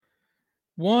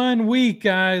1 week,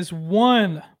 guys.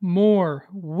 One more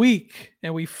week.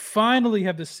 And we finally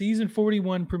have the season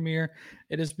 41 premiere.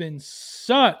 It has been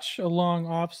such a long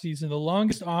off season, the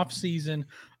longest off season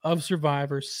of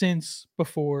Survivor since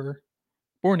before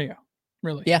Borneo,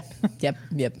 really. Yeah. Yep.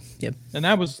 And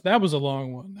that was a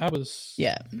long one. That was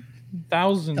Yeah.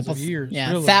 thousands of years.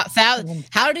 Yeah. Really.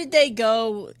 How did they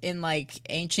go in like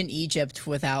ancient Egypt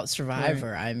without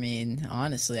Survivor? Right. I mean,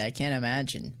 honestly, I can't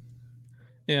imagine.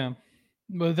 Yeah.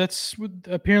 Well, that's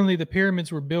apparently the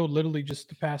pyramids were built literally just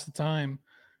to pass the time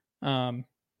in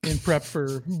prep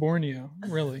for Borneo,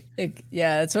 really.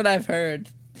 Yeah, that's what I've heard.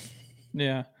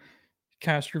 Yeah.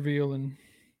 Cast reveal in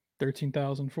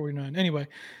 13,049. Anyway,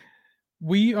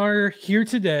 we are here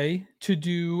today to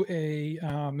do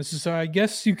this is, I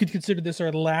guess you could consider this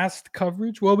our last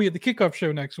coverage. Well, we have the kickoff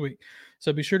show next week.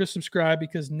 So be sure to subscribe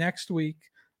because next week,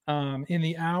 in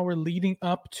the hour leading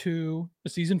up to the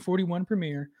season 41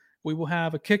 premiere, we will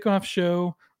have a kickoff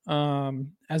show.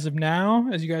 As of now,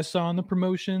 as you guys saw in the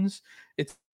promotions,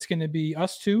 it's going to be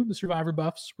us two, the Survivor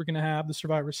buffs. We're going to have the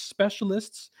Survivor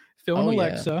specialists, Phil and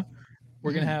Alexa. Yeah.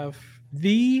 We're going to have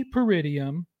the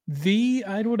Peridium, the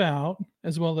Idled Out,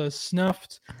 as well as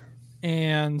Snuffed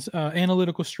and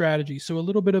Analytical Strategy. So a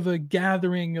little bit of a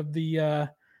gathering of the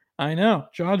I know,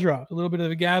 jaw dropped. A little bit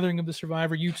of a gathering of the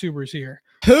Survivor YouTubers here.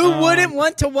 Who wouldn't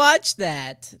want to watch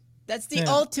that? That's the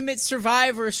ultimate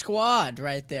Survivor squad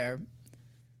right there.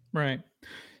 Right.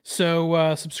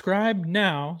 So subscribe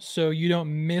now so you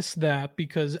don't miss that,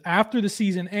 because after the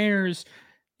season airs,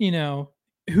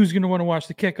 who's going to want to watch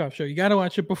the kickoff show? You got to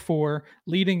watch it before,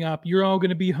 leading up. You're all going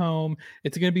to be home.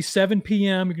 It's going to be 7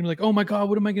 p.m. You're going to be like, oh my God,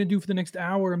 what am I going to do for the next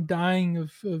hour? I'm dying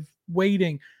of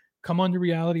waiting. Come on to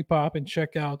Reality Pop and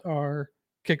check out our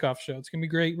kickoff show. It's going to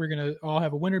be great. We're going to all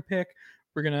have a winner pick.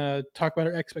 We're going to talk about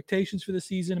our expectations for the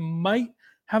season. Might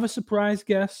have a surprise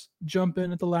guest jump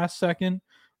in at the last second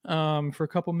for a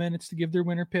couple minutes to give their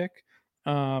winner pick.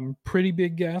 Pretty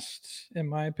big guest, in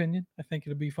my opinion. I think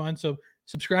it'll be fun. So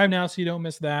subscribe now so you don't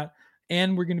miss that.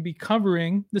 And we're going to be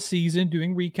covering the season,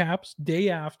 doing recaps day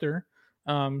after.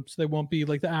 So they won't be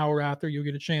like the hour after. You'll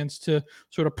get a chance to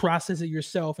sort of process it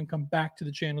yourself and come back to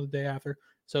the channel the day after.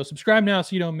 So subscribe now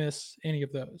so you don't miss any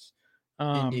of those.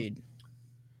 Indeed.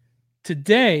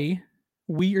 Today,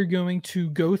 we are going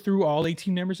to go through all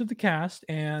 18 members of the cast,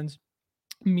 and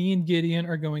me and Gideon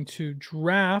are going to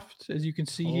draft, as you can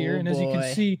see here. And as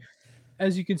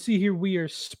you can see here, we are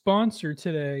sponsored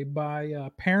today by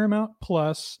Paramount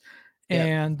Plus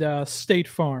and State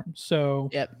Farm. So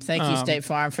thank you, State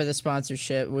Farm, for the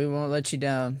sponsorship. We won't let you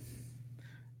down.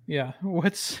 Yeah.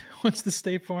 What's the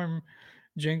State Farm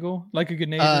jingle? Like a good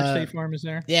neighbor, State Farm is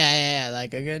there. Yeah.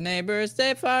 Like a good neighbor,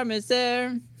 State Farm is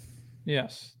there.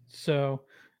 Yes. So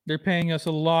they're paying us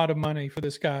a lot of money for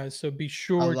this, guys. So be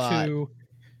sure to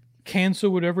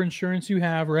cancel whatever insurance you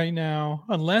have right now,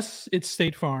 unless it's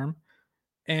State Farm,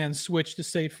 and switch to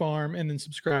State Farm and then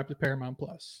subscribe to Paramount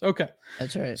Plus. Okay.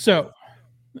 That's right. So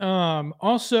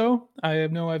also,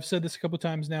 I've said this a couple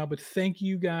times now, but thank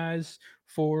you guys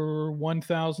for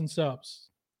 1,000 subs.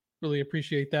 Really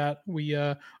appreciate that. We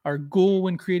our goal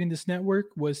when creating this network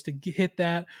was to hit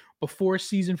that before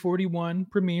season 41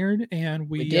 premiered, and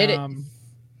we did it.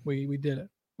 We did it.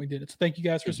 We did it. So thank you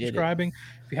guys for subscribing.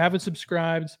 If you haven't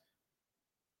subscribed,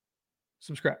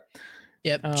 subscribe.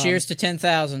 Yep. Cheers to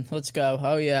 10,000. Let's go.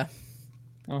 Oh yeah.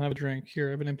 I don't have a drink here.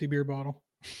 I have an empty beer bottle.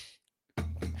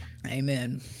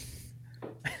 Amen.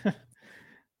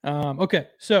 Okay,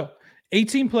 so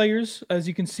 18 players. As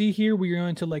you can see here, we are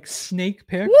going to snake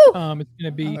pick. It's going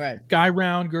to be guy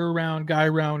round, girl round, guy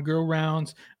round, girl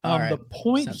rounds. The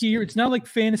point here, it's not like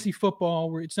fantasy football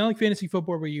where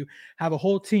you have a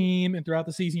whole team and throughout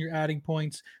the season you're adding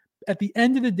points. At the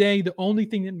end of the day, the only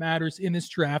thing that matters in this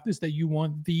draft is that you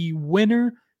want the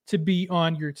winner to be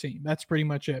on your team. That's pretty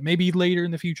much it. Maybe later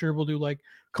in the future, we'll do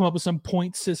come up with some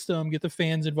point system, get the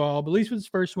fans involved. But at least for this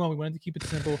first one, we wanted to keep it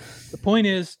simple. The point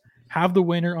is, have the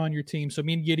winner on your team. So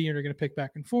me and Gideon are going to pick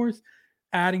back and forth,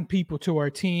 adding people to our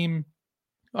team.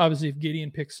 Obviously, if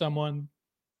Gideon picks someone,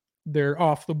 they're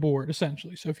off the board,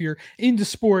 essentially. So if you're into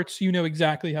sports, you know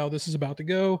exactly how this is about to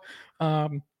go.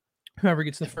 Whoever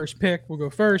gets the first pick will go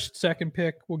first. Second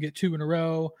pick, we'll get 2 in a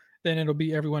row. Then it'll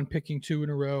be everyone picking 2 in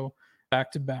a row,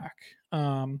 back to back.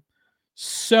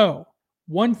 So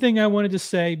one thing I wanted to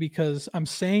say, because I'm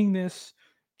saying this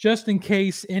just in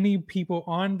case any people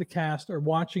on the cast are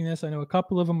watching this. I know a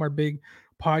couple of them are big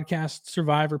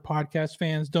Survivor podcast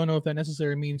fans. Don't know if that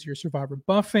necessarily means you're a Survivor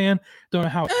buff fan. Don't know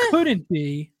how it couldn't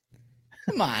be.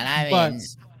 Come on, I mean,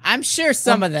 I'm sure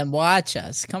some of them watch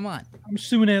us. Come on. I'm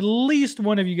assuming at least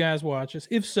one of you guys watch us.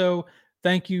 If so,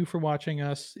 thank you for watching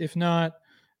us. If not,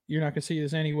 You're not going to see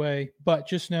this anyway, but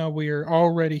just know we are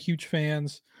already huge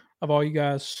fans of all you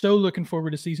guys. So looking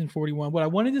forward to season 41. What I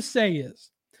wanted to say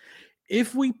is,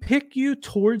 if we pick you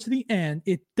towards the end,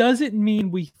 it doesn't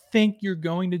mean we think you're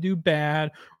going to do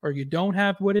bad or you don't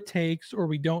have what it takes or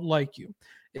we don't like you.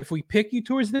 If we pick you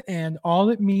towards the end, all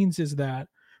it means is that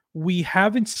we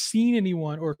haven't seen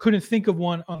anyone or couldn't think of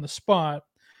one on the spot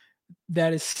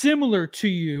that is similar to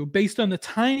you based on the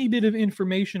tiny bit of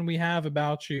information we have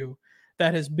about you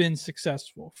that has been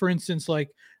successful. For instance, like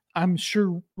I'm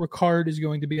sure Ricard is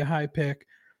going to be a high pick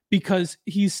because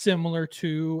he's similar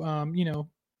to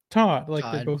Todd. Like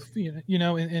they're Todd. both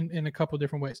in a couple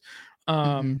different ways.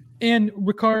 Mhm. And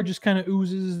Ricard just kind of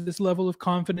oozes this level of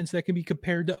confidence that can be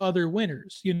compared to other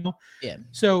winners. Yeah.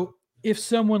 So if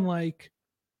someone like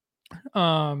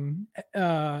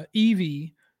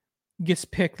Evie gets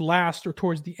picked last or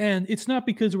towards the end, it's not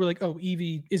because we're like, oh,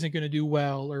 Evie isn't going to do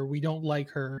well or we don't like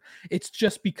her. It's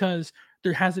just because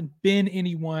there hasn't been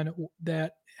anyone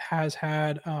that has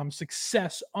had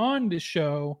success on the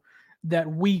show that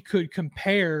we could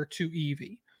compare to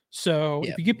Evie. So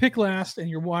if you get picked last and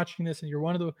you're watching this and you're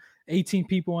one of the 18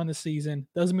 people on the season,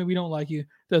 doesn't mean we don't like you,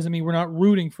 doesn't mean we're not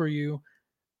rooting for you.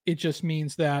 It just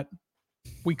means that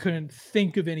we couldn't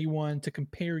think of anyone to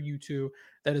compare you to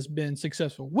that has been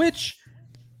successful, which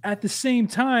at the same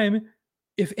time,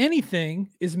 if anything,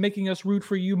 is making us root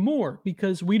for you more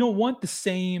because we don't want the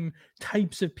same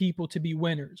types of people to be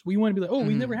winners. We want to be like, oh,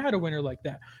 we've never had a winner like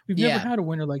that. We've never had a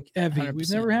winner like Evie. 100%.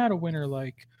 We've never had a winner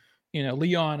like,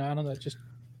 Liana. I don't know. Just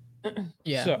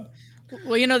yeah. So.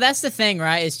 Well, that's the thing,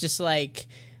 right? It's just like,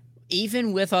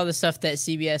 even with all the stuff that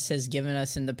CBS has given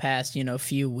us in the past,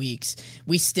 few weeks,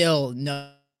 we still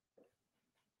know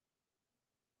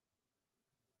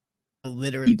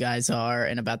literally you guys are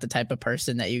and about the type of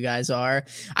person that you guys are.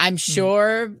 I'm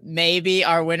sure maybe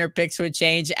our winner picks would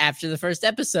change after the first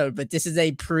episode, but this is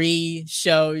a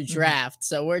pre-show draft.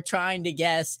 So we're trying to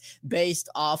guess based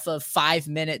off of 5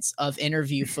 minutes of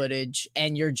interview footage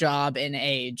and your job and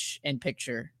age and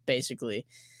picture, basically.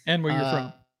 And where you're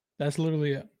from. That's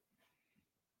literally it.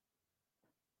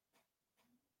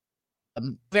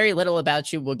 Very little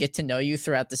about you. We'll get to know you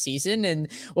throughout the season, and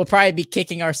we'll probably be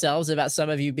kicking ourselves about some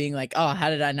of you being like, oh, how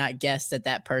did I not guess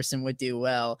that person would do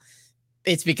well?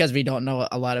 It's because we don't know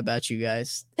a lot about you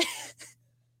guys.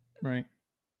 Right.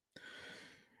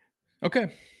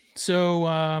 Okay. So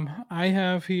I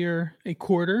have here a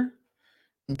quarter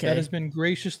that has been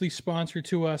graciously sponsored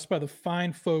to us by the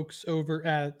fine folks over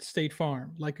at State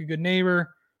Farm. Like a good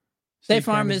neighbor, State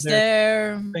Farm is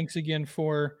there. Thanks again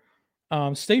for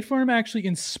State Farm actually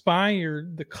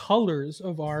inspired the colors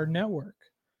of our network.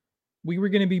 We were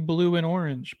going to be blue and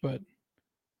orange, but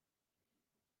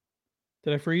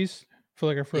did I freeze? I feel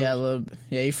like I froze. Yeah, a little bit.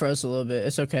 Yeah, you froze a little bit.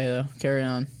 It's okay though. Carry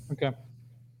on. Okay. All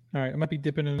right. I might be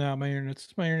dipping in and out. My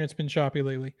internet's been choppy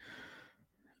lately.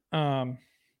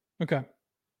 Okay.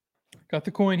 Got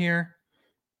the coin here.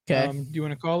 Okay. Do you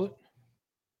want to call it?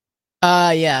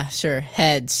 Yeah, sure.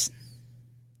 Heads.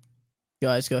 You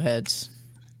always go heads.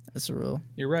 That's a rule.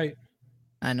 You're right.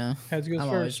 I know. Heads goes I'm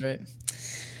first. Always right.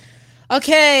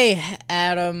 Okay,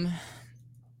 Adam.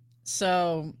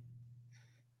 So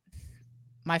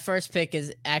my first pick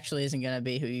isn't gonna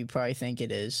be who you probably think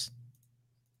it is.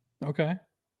 Okay.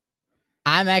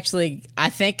 I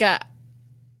think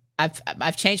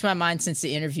I've changed my mind since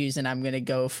the interviews, and I'm gonna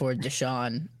go for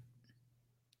Deshaun.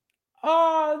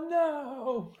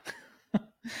 Oh no!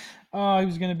 Oh, he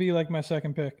was gonna be like my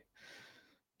second pick.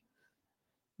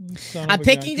 I'm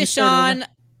picking Deshaun.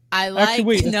 I like. Actually,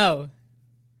 wait, no.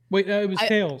 Wait, it was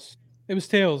Tails. It was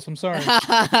Tails. I'm sorry.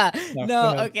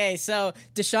 No, okay. So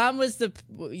Deshaun was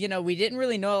we didn't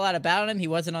really know a lot about him. He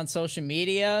wasn't on social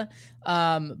media.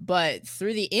 But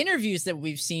through the interviews that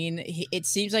we've seen, it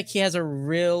seems like he has a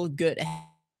real good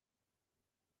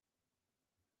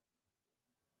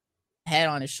head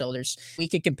on his shoulders. We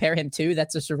could compare him to.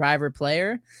 That's a Survivor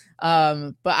player.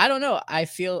 But I don't know. I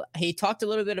feel he talked a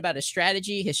little bit about his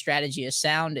strategy. His strategy is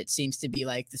sound. It seems to be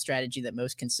like the strategy that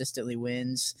most consistently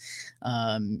wins.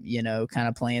 Kind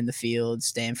of playing the field,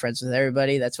 staying friends with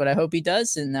everybody. That's what I hope he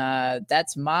does. And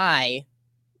that's my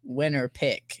winner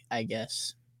pick, I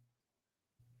guess.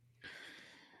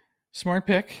 Smart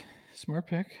pick.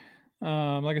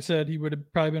 Like I said, he would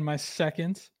have probably been my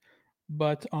second.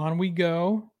 But on we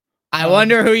go. I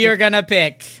wonder who you're gonna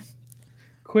pick.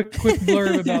 Quick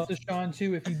blurb about Deshaun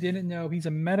too. If you didn't know, he's a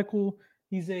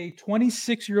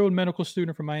 26-year-old medical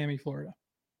student from Miami, Florida.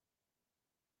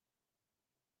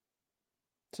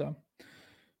 So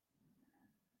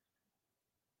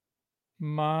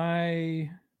can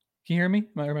you hear me?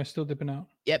 Am I still dipping out?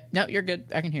 Yep. No, you're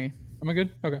good. I can hear you. Am I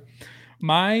good? Okay.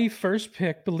 My first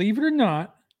pick, believe it or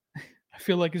not, I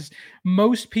feel like is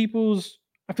most people's.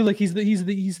 I feel like he's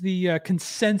the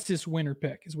consensus winner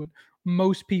pick is what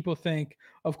most people think.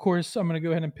 Of course, I'm going to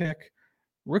go ahead and pick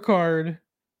Ricard,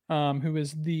 who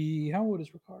is the how old is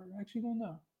Ricard? I actually don't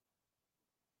know.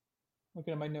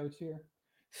 Looking at my notes here,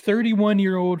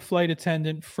 31-year-old flight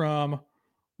attendant from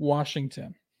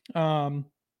Washington. Um,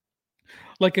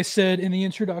 like I said in the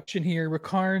introduction here,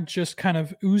 Ricard just kind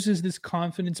of oozes this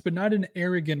confidence, but not in an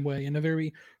arrogant way, in a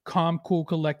very calm, cool,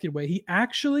 collected way. He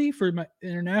actually, for my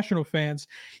international fans,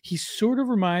 he sort of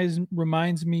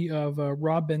reminds me of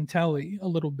Rob Bentelli a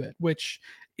little bit. Which,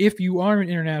 if you are an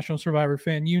International Survivor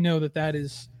fan, you know that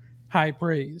is high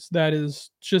praise. That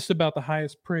is just about the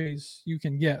highest praise you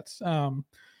can get.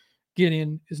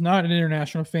 Gideon is not an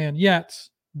international fan yet.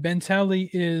 Bentelli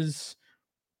is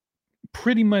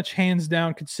pretty much hands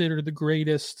down considered the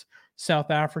greatest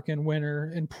South African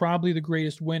winner and probably the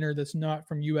greatest winner that's not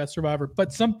from US Survivor.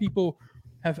 But some people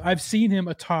I've seen him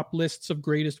atop lists of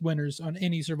greatest winners on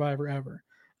any Survivor ever.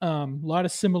 A lot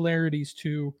of similarities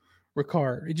to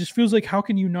Ricard. It just feels like, how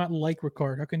can you not like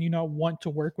Ricard? How can you not want to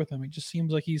work with him? It just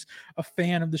seems like he's a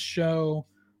fan of the show,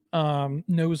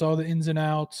 knows all the ins and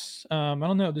outs. I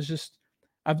don't know. There's just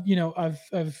I've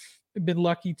been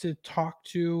lucky to talk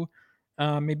to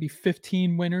maybe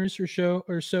 15 winners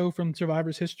or so from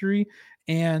Survivor's history,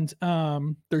 and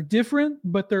they're different,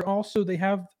 but they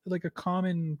have like a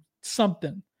common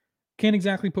something. Can't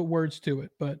exactly put words to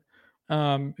it, but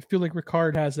I feel like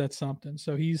Ricard has that something.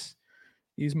 So he's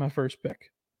my first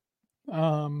pick.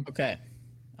 Okay.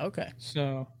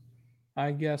 So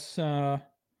I guess I'll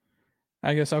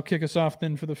kick us off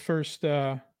then for the first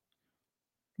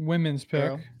women's pick.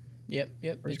 Girl. Yep.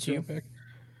 First It's girl you. pick.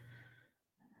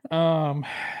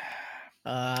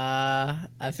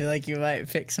 I feel like you might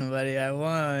pick somebody I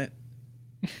want.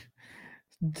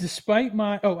 Despite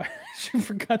my I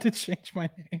forgot to change my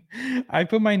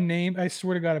name. I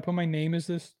swear to God, I put my name as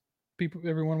this.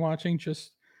 Everyone watching,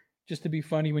 just to be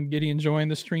funny when Gideon joined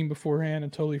the stream beforehand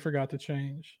and totally forgot to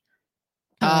change.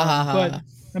 But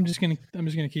I'm just gonna keep it. I'm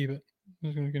just gonna keep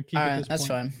All it. right, This that's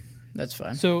point. fine. That's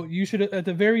fine. So you should, at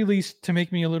the very least, to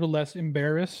make me a little less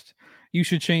embarrassed, you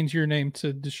should change your name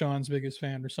to Deshaun's biggest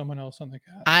fan or someone else on the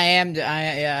cast. I am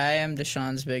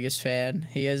Deshaun's biggest fan.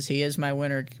 He is my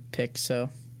winner pick. So,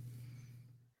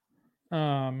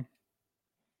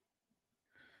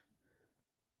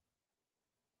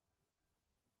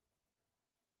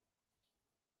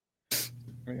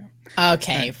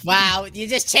 okay. Wow, you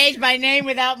just changed my name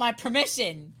without my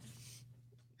permission.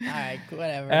 All right,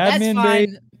 whatever. Admin That's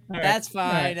fine. Right. That's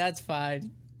fine. Right. That's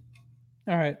fine.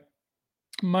 All right.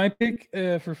 My pick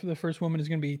for the first woman is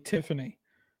going to be Tiffany.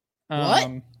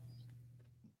 What?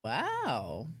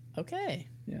 Wow. Okay.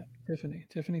 Yeah, Tiffany.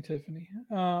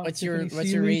 What's your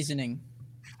reasoning?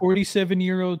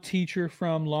 47-year-old teacher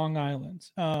from Long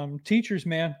Island. Teachers,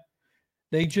 man,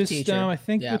 they just I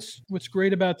think what's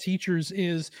great about teachers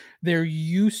is they're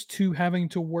used to having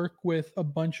to work with a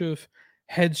bunch of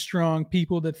headstrong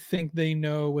people that think they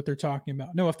know what they're talking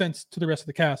about. No offense to the rest of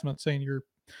the cast. I'm not saying you're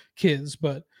kids,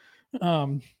 but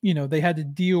they had to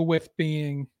deal with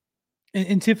being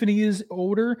and Tiffany is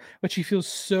older, but she feels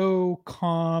so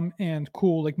calm and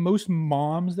cool. Like most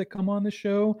moms that come on the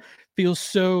show feel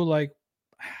so like,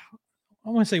 I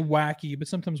want to say wacky, but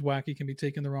sometimes wacky can be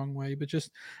taken the wrong way, but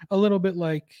just a little bit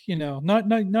like,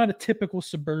 not a typical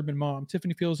suburban mom.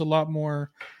 Tiffany feels a lot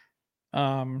more,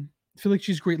 I feel like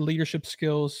she's great leadership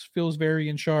skills, feels very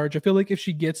in charge. I feel like if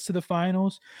she gets to the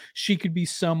finals, she could be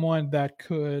someone that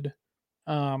could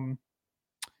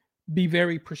be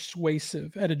very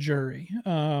persuasive at a jury.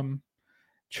 I've been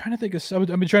trying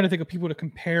to think of people to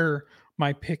compare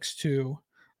my picks to.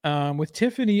 With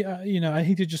Tiffany, I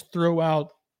hate to just throw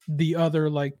out the other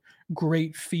like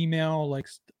great female, like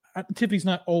Tiffany's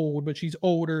not old, but she's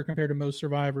older compared to most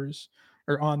survivors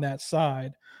or on that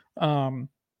side.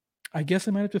 I guess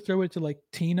I might have to throw it to like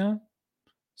Tina,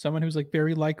 someone who's like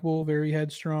very likable, very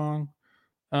headstrong.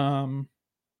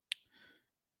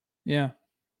 Yeah,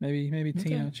 maybe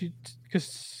Tina.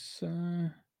 Because I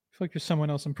feel like there's someone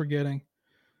else I'm forgetting.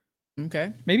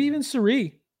 Okay. Maybe even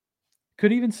Cirie.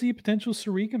 Could even see a potential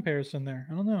Cirie comparison there.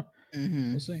 I don't know.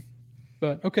 Mm-hmm. We'll see.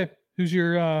 But okay, who's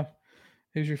your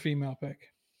female pick?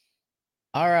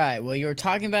 All right. Well, you were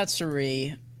talking about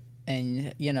Cirie,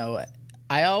 and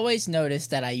I always notice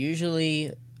that I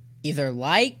usually either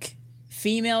like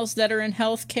females that are in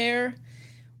healthcare,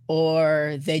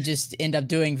 or they just end up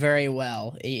doing very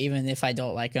well, even if I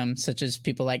don't like them, such as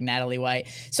people like Natalie White.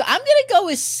 So I'm gonna go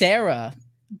with Sarah.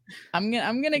 I'm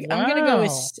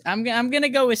gonna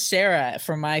go with Sarah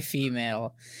for my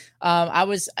female.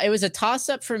 It was a toss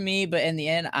up for me, but in the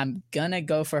end, I'm gonna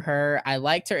go for her. I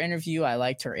liked her interview. I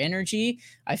liked her energy.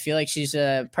 I feel like she's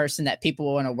a person that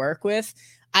people want to work with.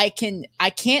 I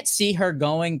can't see her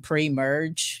going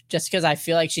pre-merge just because I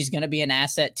feel like she's gonna be an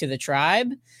asset to the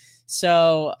tribe.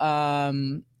 So,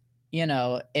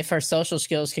 if her social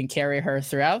skills can carry her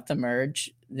throughout the merge,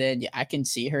 then I can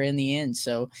see her in the end.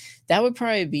 So that would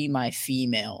probably be my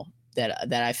female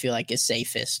that I feel like is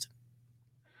safest.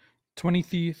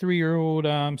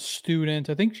 23-year-old student.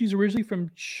 I think she's originally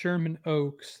from Sherman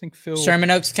Oaks. I think Phil.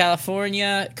 Sherman Oaks,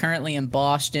 California, currently in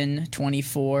Boston,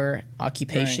 24,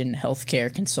 occupation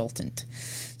healthcare consultant.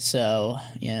 So,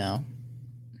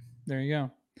 There you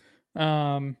go.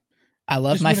 I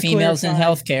love my females in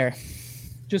healthcare.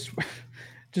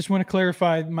 Just want to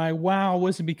clarify, my wow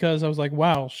wasn't because I was like,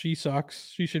 wow, she sucks,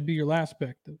 she should be your last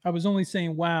pick. I was only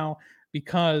saying wow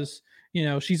because,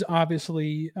 she's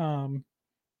obviously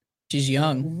she's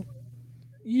young.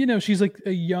 She's like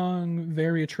a young,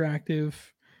 very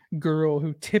attractive girl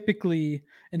who typically,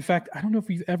 in fact, I don't know if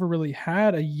we've ever really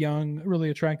had a young, really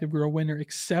attractive girl winner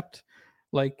except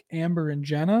like Amber and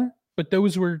Jenna, but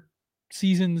those were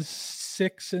seasons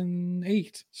 6 and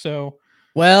 8. So,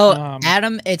 well,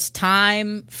 Adam, it's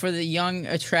time for the young,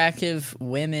 attractive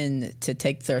women to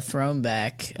take their throne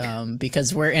back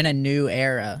because we're in a new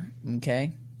era.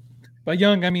 Okay. By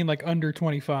young, I mean like under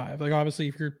 25. Like obviously,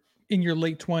 if you're in your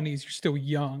late 20s, you're still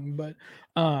young. But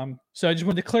so I just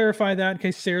wanted to clarify that in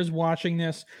case Sarah's watching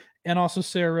this, and also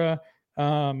Sarah,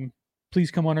 please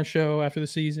come on our show after the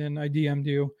season. I DM'd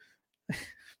you.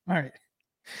 All right,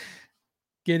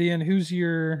 Gideon, who's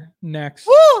your next?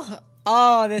 Woo!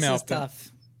 Oh, this is pick?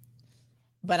 tough.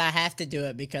 But I have to do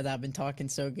it because I've been talking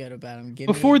so good about him.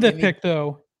 Before that pick,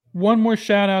 though, one more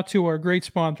shout out to our great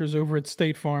sponsors over at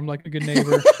State Farm, like a good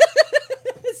neighbor.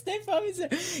 State Farm is there.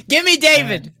 Give me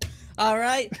David. All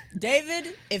right.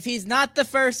 David, if he's not the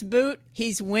first boot,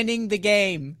 he's winning the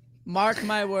game. Mark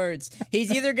my words.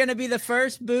 He's either going to be the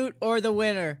first boot or the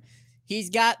winner. He's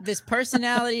got this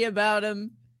personality about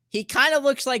him. He kind of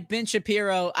looks like Ben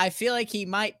Shapiro. I feel like he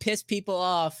might piss people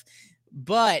off,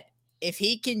 but if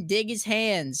he can dig his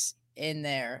hands in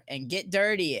there and get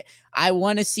dirty, I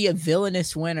want to see a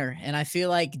villainous winner. And I feel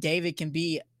like David can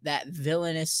be that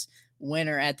villainous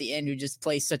winner at the end who just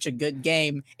plays such a good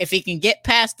game. If he can get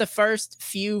past the first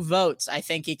few votes, I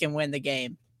think he can win the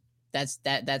game. That's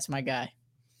my guy.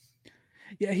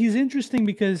 Yeah, he's interesting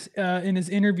because in his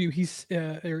interview, he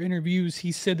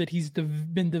said that he's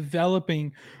been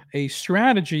developing a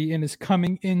strategy and is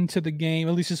coming into the game.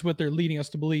 At least is what they're leading us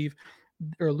to believe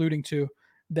or alluding to,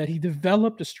 that he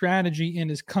developed a strategy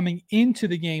and is coming into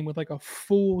the game with like a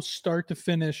full start to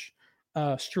finish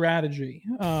strategy,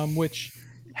 which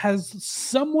has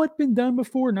somewhat been done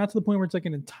before, not to the point where it's like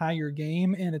an entire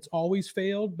game and it's always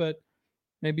failed, but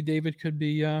maybe David could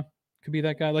be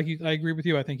that guy. Like I agree with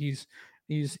you. I think he's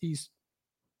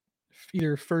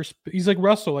either first. He's like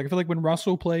Russell. Like I feel like when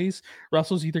Russell plays,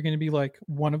 Russell's either going to be like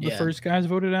one of the first guys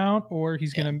voted out, or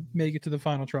he's going to make it to the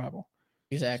final tribal.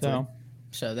 Exactly.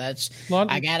 So that's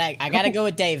I gotta go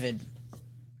with David. A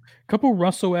couple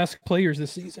Russell-esque players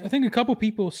this season. I think a couple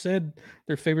people said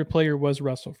their favorite player was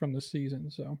Russell from this season.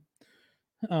 So,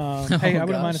 hey, I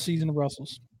wouldn't mind a season of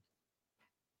Russells.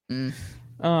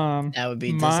 That would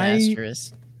be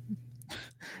disastrous.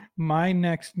 My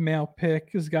next male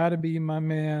pick has got to be my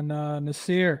man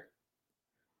Nasir.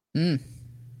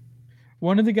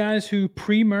 One of the guys who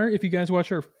pre-merge, if you guys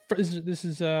watch our, this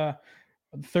is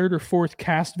third or fourth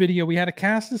cast video. We had a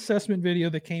cast assessment video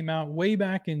that came out way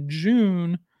back in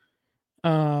June.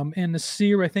 And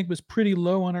Nasir, I think, was pretty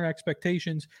low on our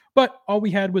expectations, but all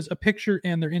we had was a picture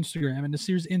and their Instagram. And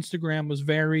Nasir's Instagram was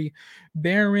very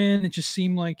barren. It just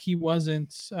seemed like he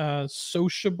wasn't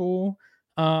sociable.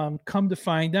 Come to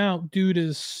find out, dude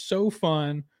is so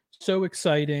fun, so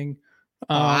exciting.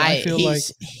 I feel like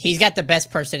he's got the best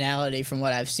personality from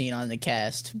what I've seen on the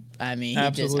cast. I mean,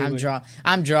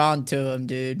 I'm drawn to him,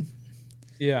 dude.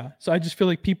 Yeah. So I just feel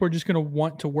like people are just going to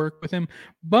want to work with him.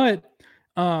 But,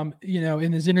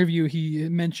 in his interview, he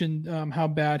mentioned how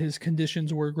bad his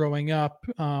conditions were growing up,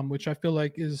 which I feel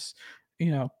like is,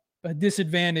 a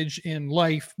disadvantage in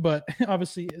life, but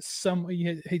obviously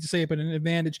you hate to say it, but an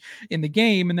advantage in the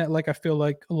game. And that, like, I feel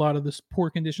like a lot of the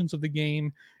poor conditions of the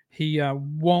game, he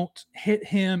won't hit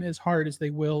him as hard as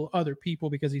they will other people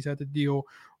because he's had to deal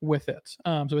with it.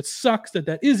 So it sucks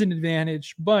that is an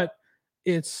advantage, but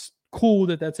it's cool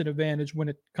that that's an advantage when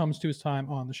it comes to his time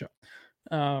on the show.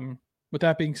 With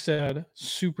that being said,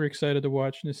 super excited to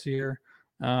watch Nasir.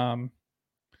 Yeah.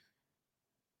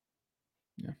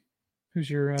 Who's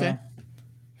your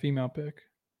female pick?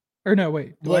 Or no,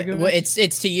 wait. Do I go next?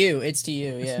 It's to you. It's to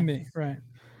you. It's Yeah. to me, right?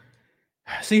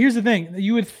 See, here's the thing.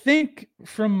 You would think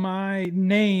from my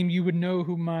name, you would know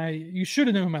you should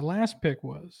have known who my last pick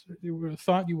was. You would have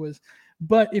thought you was.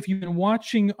 But if you've been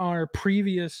watching our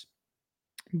previous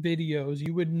videos,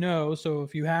 you would know. So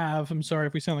if you have, I'm sorry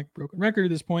if we sound like a broken record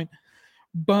at this point,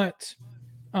 but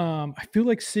I feel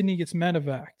like Sydney gets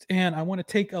medevaced, and I want to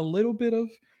take a little bit of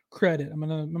credit. I'm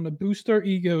gonna boost our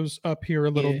egos up here a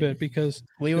little bit because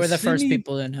we were the first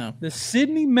people to know the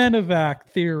Sydney medevac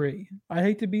theory. I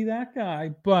hate to be that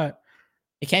guy, but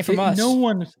it came from us. No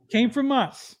one came from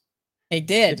us. It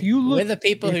did. If you look, we're the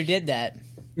people who did that.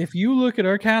 If you look at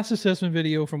our cast assessment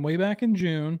video from way back in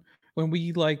June, when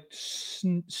we like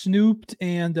snooped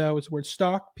and what's the word,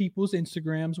 stalked people's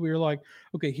Instagrams, we were like,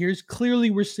 okay, here's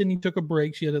clearly where Sydney took a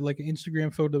break. She had like an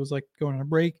Instagram photo that was like going on a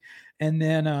break, and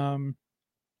then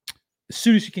as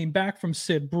soon as she came back from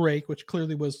said break, which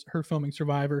clearly was her filming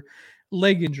Survivor,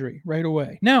 leg injury right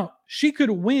away. Now, she could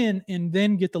win and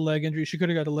then get the leg injury. She could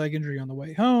have got a leg injury on the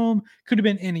way home. Could have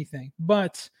been anything.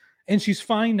 And she's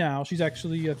fine now. She's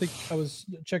actually, I think I was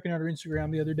checking out her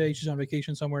Instagram the other day. She's on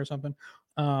vacation somewhere or something.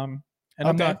 And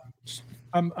okay.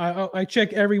 I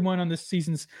check everyone on this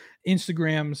season's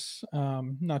Instagrams,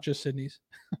 not just Sydney's.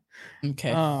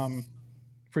 Okay.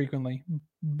 Frequently.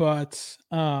 But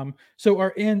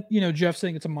so Jeff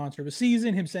saying it's a monster of a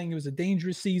season, him saying it was a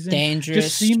dangerous season.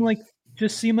 Just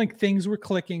seemed like things were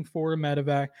clicking for a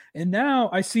medevac. And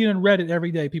now I see it on Reddit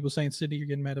every day, people saying, Sydney, you're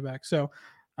getting medevac. So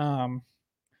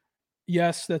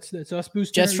yes, that's us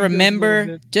boosting. Just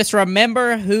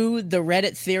remember who the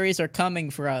Reddit theories are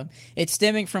coming from. It's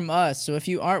stemming from us. So if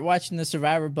you aren't watching the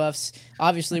Survivor buffs,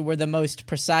 obviously we're the most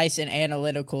precise and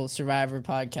analytical Survivor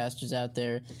podcasters out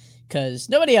there, because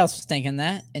nobody else was thinking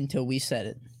that until we said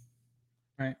it.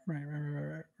 Right.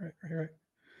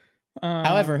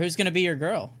 However, who's going to be your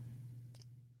girl?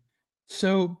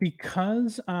 So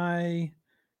because and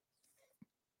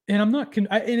I'm not.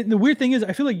 And the weird thing is,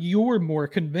 I feel like you're more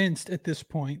convinced at this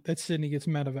point that Sydney gets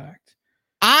medevaced.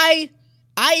 I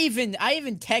even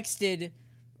texted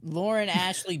Lauren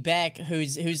Ashley Beck,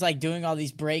 who's like doing all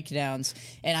these breakdowns,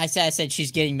 and I said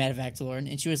she's getting medevaced to Lauren,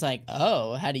 and she was like,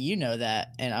 "Oh, how do you know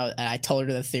that?" And I told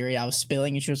her the theory I was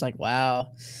spilling, and she was like,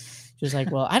 "Wow." She was like,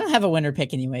 "Well, I don't have a winner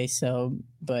pick anyway, so,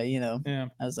 but yeah."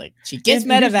 I was like, "She gets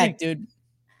medevaced, dude."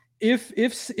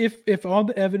 If all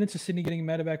the evidence of Sydney getting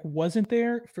medevac wasn't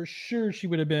there, for sure she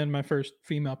would have been my first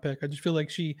female pick. I just feel like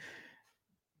she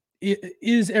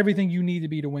is everything you need to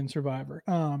be to win Survivor.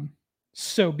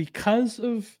 So because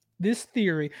of this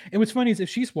theory, and what's funny is if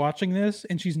she's watching this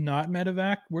and she's not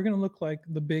medevac, we're gonna look like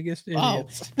the biggest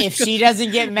idiots. If she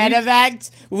doesn't get medevaced,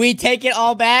 we take it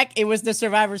all back. It was the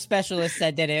Survivor specialist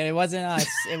that did it. It wasn't us.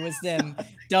 It was them.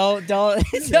 Don't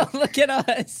look at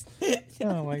us.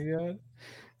 Oh my god.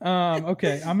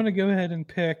 Okay, I'm gonna go ahead and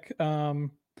pick.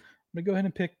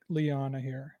 Liana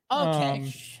here.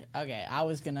 Okay. Okay. I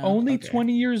was gonna. Only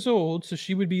 20 years old, so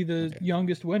she would be the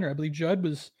youngest winner. I believe Judd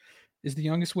is the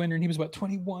youngest winner, and he was about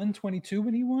 21, 22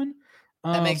 when he won.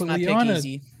 That makes my pick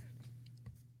easy.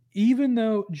 Even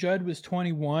though Judd was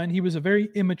 21, he was a very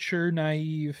immature,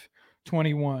 naive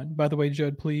 21. By the way,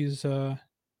 Judd, please. Or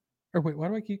wait, why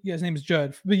do I keep? Yeah, his name is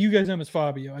Judd, but you guys know him as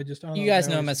Fabio. I don't you guys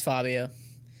know him as Fabio.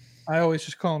 I always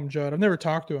just call him Judd. I've never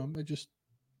talked to him. I just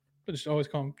always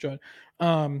call him Judd.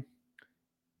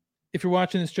 If you're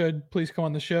watching this, Judd, please come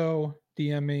on the show.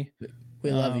 DM me.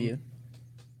 We love you.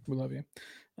 We love you.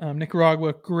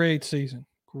 Nicaragua, great season.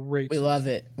 Great. We love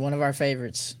it. One of our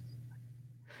favorites.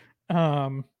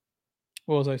 What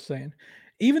was I saying?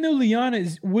 Even though Liana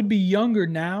would be younger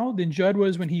now than Judd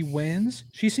was when he wins,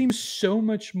 she seems so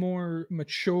much more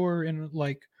mature and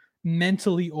like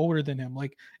mentally older than him.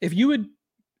 Like if you would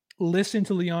listen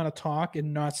to Liana talk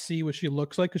and not see what she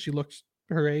looks like because she looks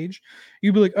her age,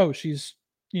 you'd be like, oh, she's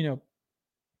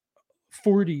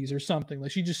 40s or something. Like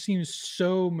she just seems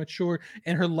so mature,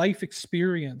 and her life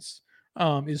experience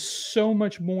is so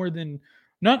much more than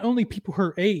not only people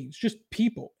her age, just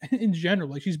people in general.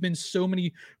 Like she's been so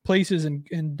many places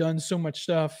and done so much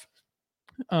stuff.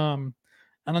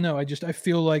 I don't know. I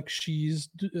feel like she's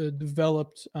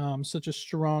developed such a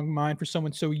strong mind for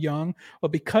someone so young.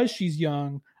 But because she's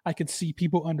young, I could see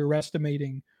people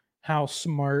underestimating how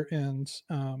smart and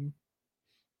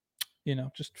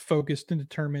just focused and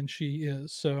determined she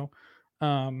is. So,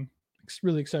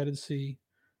 really excited to see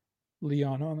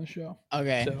Liana on the show.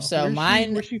 Okay, so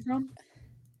mine. Where's she from?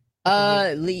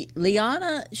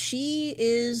 Liana, she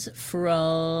is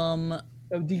from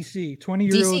DC.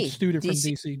 20-year-old student from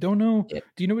DC. Don't know. Yep.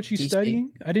 Do you know what she's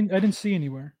studying? I didn't see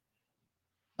anywhere.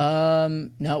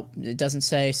 Nope, it doesn't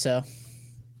say so.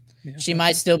 Yeah, She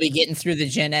might still be getting through the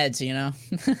gen eds, you know.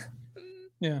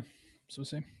 Yeah, so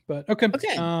same. But okay.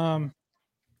 Okay.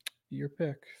 Your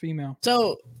pick, female.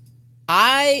 So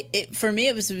for me,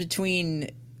 it was between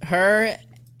her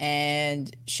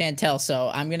and Chantel. So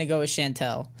I'm gonna go with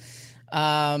Chantel.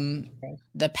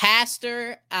 The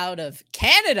pastor out of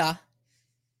Canada.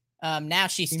 Now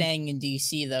she's staying in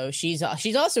DC though. She's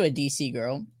also a DC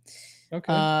girl.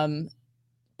 Okay.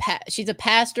 She's a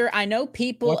pastor. I know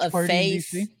people Watch of party in faith.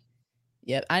 DC?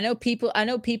 Yep, I know people. I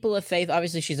know people of faith.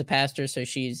 Obviously, she's a pastor, so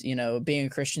she's being a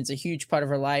Christian's a huge part of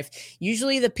her life.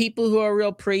 Usually, the people who are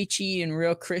real preachy and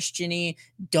real Christiany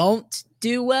don't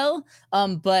do well.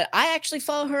 But I actually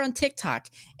follow her on TikTok,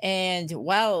 and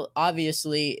while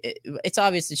obviously it's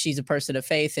obvious that she's a person of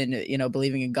faith and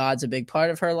believing in God's a big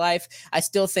part of her life, I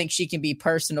still think she can be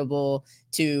personable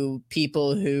to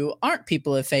people who aren't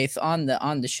people of faith on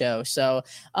the show. So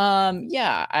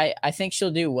yeah, I think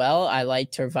she'll do well. I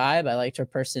liked her vibe, I liked her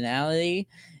personality,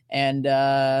 and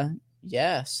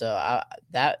yeah, so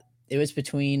that it was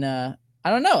between I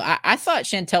don't know. I thought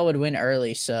Chantel would win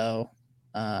early, so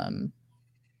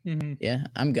yeah,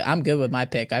 I'm good with my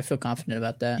pick. I feel confident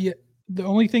about that. Yeah. The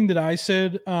only thing that I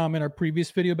said in our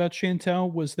previous video about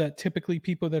Chantel was that typically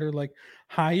people that are like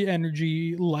high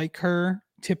energy like her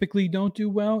typically don't do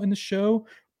well in the show.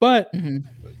 But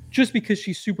just because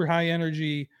she's super high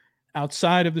energy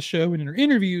outside of the show and in her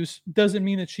interviews doesn't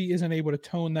mean that she isn't able to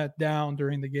tone that down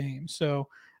during the game. So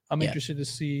I'm interested to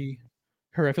see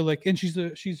her. I feel like, and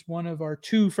she's one of our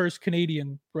two first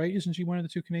Canadian, right? Isn't she one of the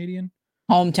two Canadian?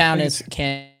 Hometown is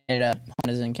Canada. Home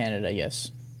is in Canada.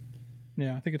 Yes.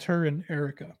 Yeah, I think it's her and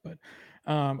Erica. But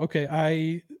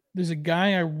okay, there's a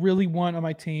guy I really want on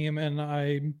my team, and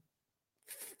I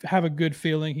have a good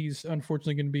feeling he's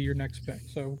unfortunately going to be your next pick.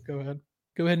 So go ahead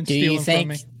and steal him from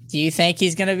me. Do you think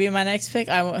he's going to be my next pick?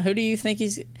 Who do you think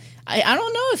he's? I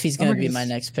don't know if he's going to be my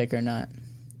next pick or not.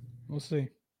 We'll see.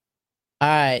 All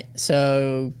right,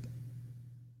 so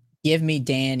give me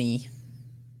Danny.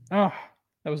 Oh,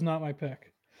 that was not my pick.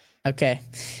 Okay,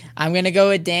 I'm gonna go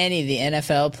with Danny, the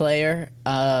NFL player.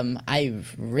 I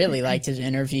really liked his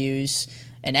interviews.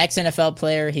 An ex-NFL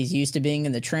player, he's used to being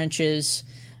in the trenches.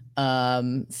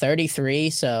 33,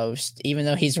 so even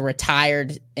though he's a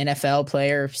retired NFL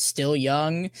player, still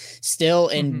young, still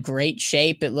in great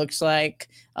shape. It looks like.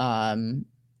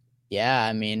 Yeah,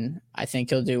 I mean, I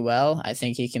think he'll do well. I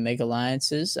think he can make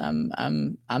alliances.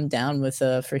 I'm down with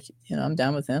I'm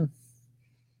down with him.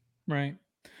 Right.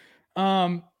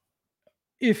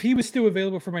 If he was still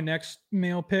available for my next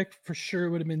male pick, for sure it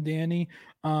would have been Danny.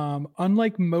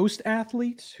 Unlike most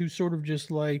athletes who sort of just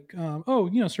like,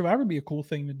 Survivor would be a cool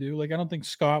thing to do. Like, I don't think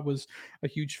Scott was a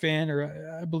huge fan,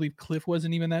 or I believe Cliff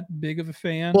wasn't even that big of a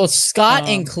fan. Well, Scott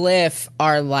and Cliff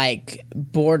are like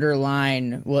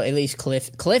borderline. Well, at least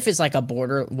Cliff is like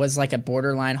was like a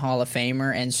borderline Hall of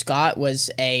Famer, and Scott was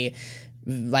a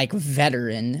like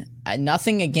veteran.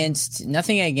 Nothing against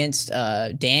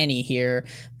Danny here,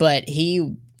 but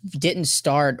he didn't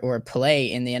start or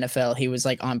play in the NFL. He was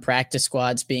like on practice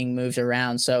squads being moved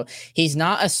around. So he's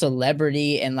not a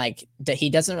celebrity, and like that he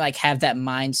doesn't like have that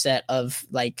mindset of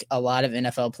like a lot of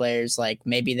NFL players. Like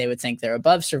maybe they would think they're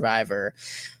above Survivor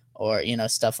or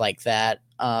stuff like that.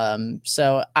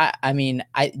 So I mean,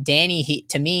 Danny,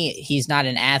 to me, he's not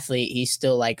an athlete. He's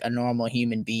still like a normal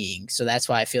human being. So that's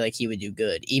why I feel like he would do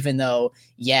good, even though,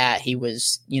 yeah, he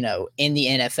was, in the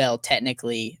NFL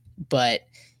technically, but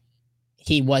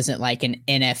he wasn't like an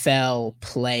NFL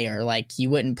player. Like you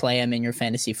wouldn't play him in your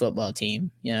fantasy football team,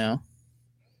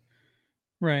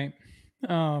 Right.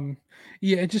 Yeah,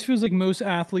 it just feels like most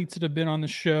athletes that have been on the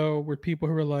show were people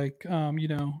who were like,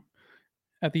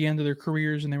 at the end of their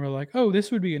careers, and they were like, oh,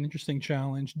 this would be an interesting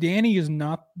challenge. Danny is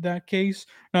not that case,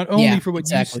 not only for what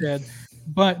you said,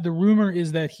 but the rumor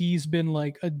is that he's been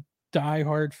like a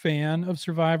diehard fan of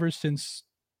Survivor since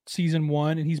season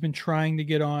 1, and he's been trying to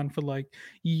get on for like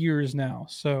years now.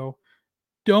 So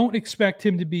don't expect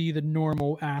him to be the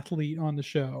normal athlete on the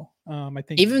show. I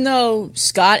think even though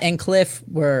Scott and Cliff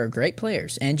were great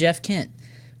players, and Jeff Kent,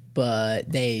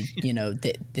 but they,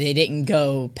 they didn't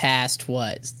go past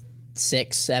what,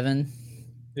 6, 7,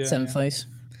 seventh place.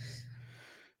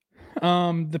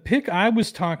 The pick I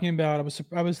was talking about,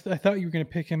 I thought you were going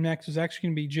to pick him next. It was actually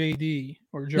going to be JD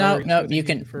or Jari. No, you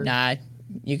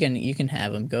can you can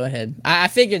have him. Go ahead. I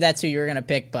figured that's who you were going to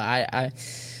pick, but I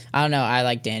don't know. I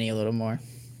like Danny a little more.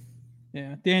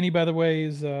 Yeah, Danny, by the way,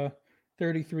 is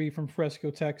 33 from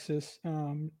Fresco, Texas.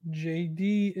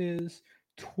 JD is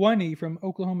 20 from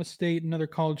Oklahoma State, another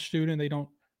college student. They don't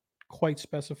quite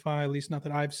specify, at least not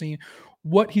that I've seen,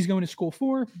 what he's going to school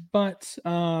for, but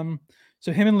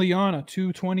So him and Liana,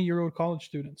 two 20-year-old college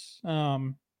students.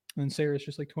 And Sarah's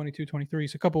just like 22, 23.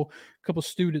 So a couple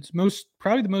students,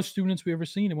 probably the most students we ever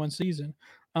seen in one season.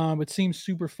 It seems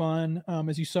super fun.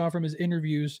 As you saw from his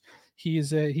interviews,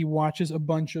 he watches a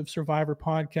bunch of Survivor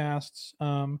podcasts.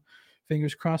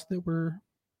 Fingers crossed that we're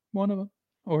one of them,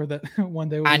 or that one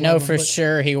day we'll I be know one of for them.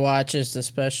 sure he watches the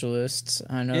specialists.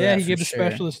 I know. Yeah, that he gave for the sure.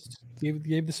 specialists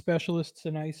gave the specialists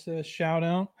a nice shout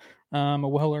out, a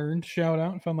well earned shout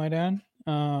out, if I might add.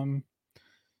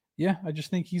 Yeah, I just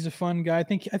think he's a fun guy. I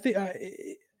think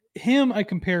him I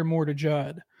compare more to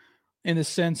Judd in the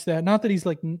sense that not that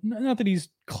he's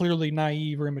clearly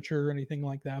naive or immature or anything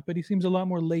like that, but he seems a lot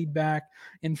more laid back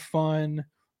and fun.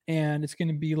 And it's going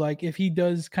to be like if he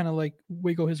does kind of like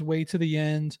wiggle his way to the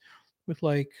end with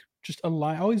like just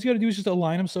all he's got to do is just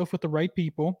align himself with the right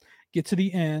people, get to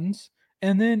the ends,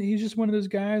 and then he's just one of those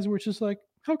guys where it's just like,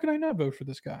 how can I not vote for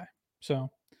this guy? So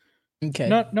Okay.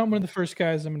 not one of the first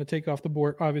guys I'm going to take off the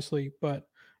board, obviously, but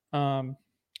I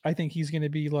think he's going to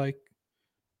be like,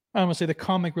 I don't want to say the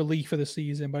comic relief of the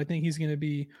season, but I think he's going to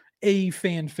be a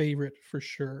fan favorite for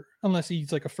sure, unless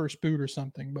he's like a first boot or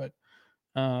something. But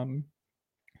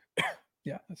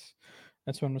yeah, that's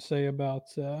what I'm going to say about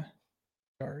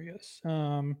Darius.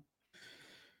 All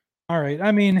right,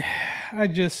 I mean, I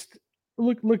just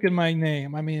look at my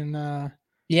name. I mean,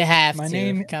 You have my to.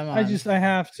 name. Come on. I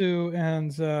have to,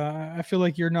 and I feel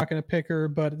like you're not going to pick her,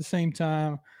 but at the same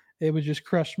time, it would just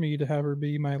crush me to have her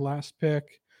be my last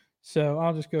pick. So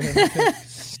I'll just go ahead and pick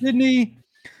Sydney,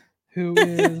 who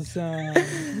is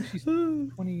she's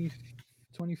 20,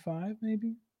 25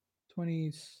 maybe,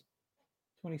 20,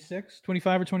 26,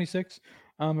 25 or 26.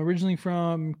 Originally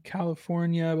from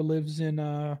California, but lives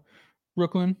in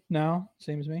Brooklyn now,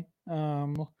 same as me.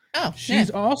 She's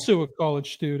also a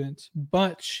college student,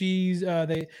 but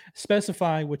they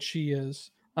specify what she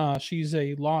is. She's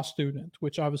a law student,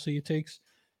 which obviously it takes,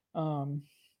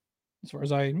 as far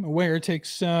as I'm aware, it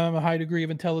takes a high degree of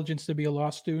intelligence to be a law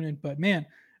student. But man,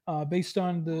 based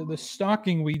on the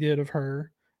stalking we did of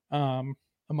her,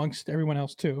 amongst everyone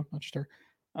else too, not just her,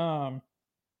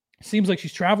 seems like she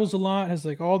travels a lot, has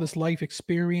like all this life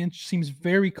experience, seems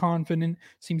very confident,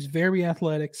 seems very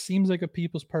athletic, seems like a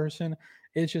people's person.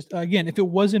 It's just, again, if it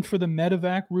wasn't for the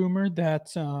medevac rumor that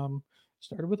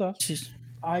started with us,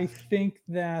 I think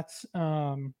that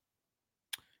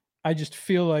I just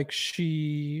feel like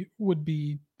she would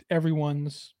be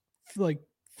everyone's like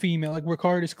female. Like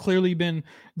Ricard has clearly been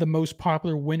the most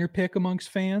popular winner pick amongst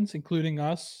fans, including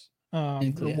us, or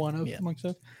one of amongst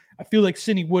us. I feel like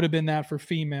Sydney would have been that for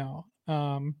female.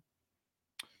 Yeah,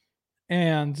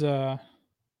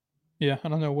 I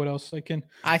don't know what else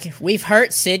We've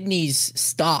hurt Sydney's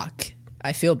stock.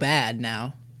 I feel bad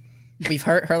now. We've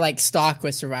hurt her like stock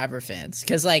with Survivor fans,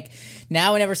 because like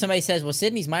now whenever somebody says, well,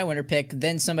 Sydney's my winner pick,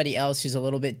 then somebody else who's a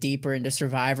little bit deeper into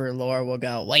Survivor lore will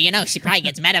go, well, you know, she probably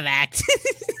gets medevaced.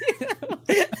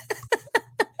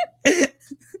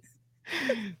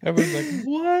 Everyone's like,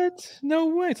 what? No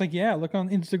way. It's like, yeah, look on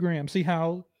Instagram. See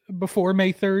how before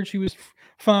May 3rd she was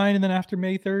fine, and then after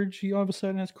May 3rd she all of a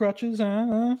sudden has crutches.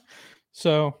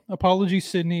 So apologies,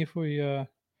 Sydney, if we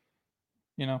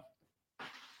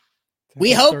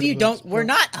we hope you don't. We're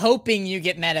not hoping you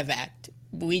get medevaced.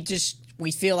 We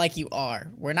feel like you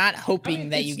are. We're not hoping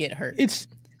that you get hurt. It's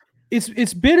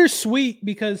bittersweet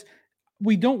because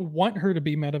we don't want her to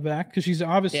be medevac because she's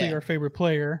obviously our favorite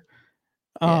player.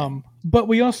 But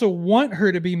we also want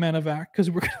her to be medevac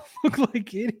because we're gonna look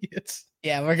like idiots.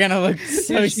 Yeah, we're gonna look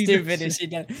so stupid if she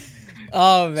does.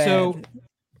 Oh man.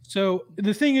 So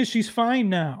the thing is, she's fine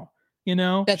now. You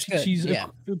know, that's good. She's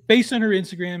based on her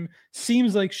Instagram,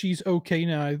 seems like she's okay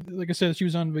now. Like I said, she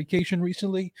was on vacation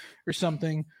recently or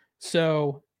something.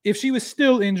 So if she was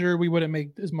still injured, we wouldn't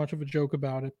make as much of a joke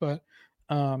about it. But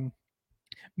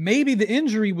maybe the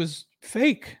injury was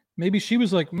fake. Maybe she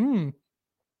was like,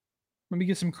 let me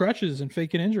get some crutches and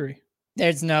fake an injury.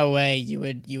 There's no way you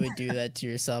would do that to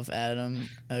yourself, Adam.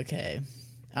 Okay.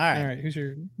 All right. Who's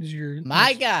your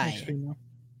my guy?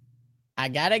 I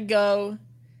gotta go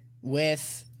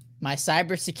with my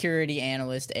cybersecurity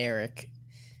analyst, Eric.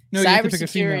 No,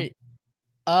 cybersecurity.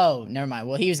 Oh, never mind.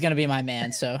 Well, he was gonna be my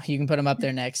man, so you can put him up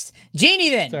there next.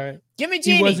 Jeannie, then. Sorry. Give me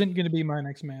Jeannie. He wasn't gonna be my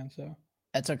next man, so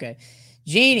that's okay.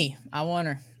 Jeannie, I want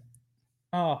her.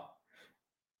 Oh.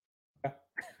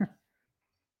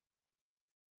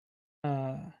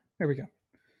 There we go.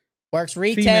 Works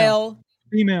retail.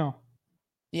 Female.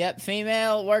 Yep,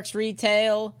 female, works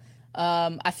retail.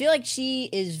 I feel like she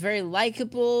is very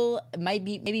likable.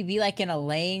 Maybe be like an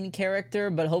Elaine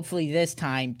character, but hopefully this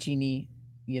time Jeannie,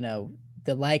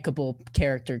 the likable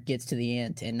character gets to the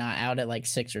end and not out at like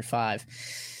 6 or 5.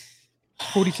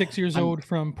 46 years I'm old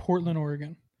from Portland,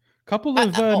 Oregon. Couple I,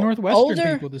 of Northwestern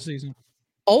older people this season.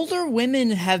 older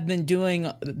women have been doing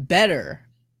better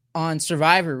on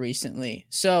Survivor recently.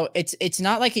 So it's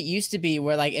not like it used to be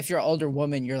where like if you're an older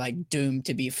woman, you're like doomed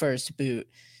to be first boot.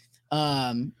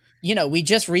 Um, we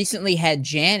just recently had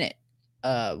Janet,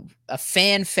 a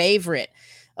fan favorite,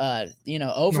 over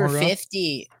Nora.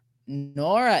 50.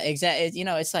 Nora, exactly.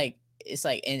 It's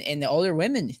like and the older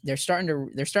women, they're starting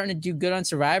to do good on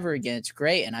Survivor again. It's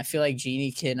great, and I feel like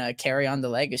Jeannie can carry on the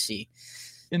legacy.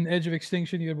 In Edge of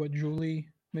Extinction, you had what? Julie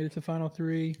made it to final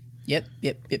 3. Yep.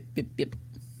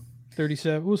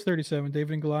 37. Who was 37?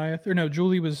 David and Goliath? Or no,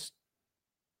 Julie was.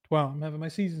 Wow, I'm having my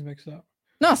seasons mixed up.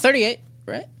 No, 38,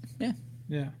 right? Yeah.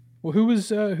 Yeah. Well, who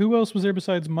else was there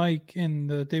besides Mike in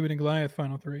the David and Goliath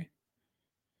final 3?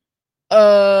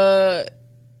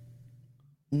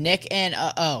 Nick and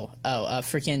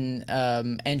freaking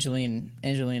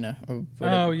Angelina or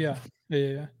whatever. Oh yeah.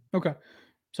 Okay.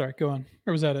 Sorry, go on.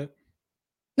 Or was that it?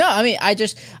 No, I mean, I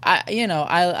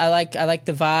like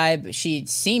the vibe. She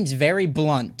seems very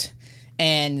blunt,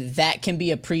 and that can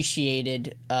be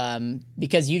appreciated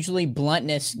because usually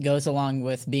bluntness goes along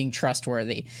with being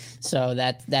trustworthy. So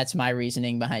that's my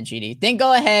reasoning behind GD. Then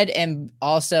go ahead and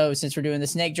also, since we're doing the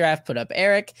snake draft, put up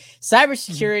Eric.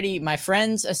 Cybersecurity, my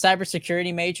friend's a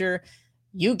cybersecurity major.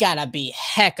 You gotta be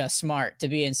hecka smart to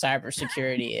be in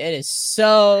cybersecurity. It is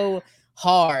so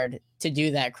hard to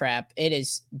do that crap. It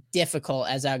is difficult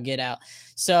as I'll get out.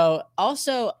 So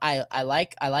also I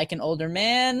like an older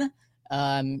man.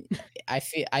 I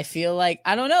feel like,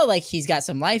 I don't know, like he's got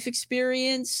some life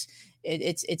experience.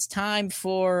 It's time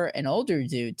for an older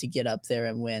dude to get up there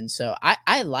and win. So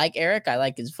I like Eric. I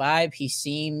like his vibe. He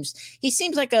seems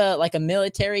like a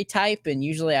military type, and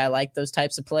usually I like those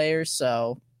types of players.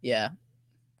 So yeah,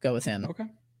 go with him. Okay.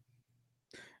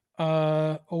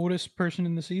 Oldest person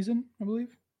in the season, I believe.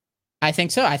 I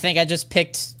think so. I think I just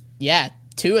picked,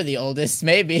 two of the oldest,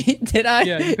 maybe. Did I?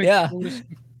 Yeah.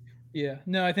 Yeah.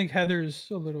 No, I think Heather's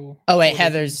a little. Oh wait,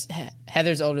 Heather's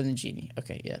older than Jeannie.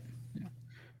 Okay, yeah.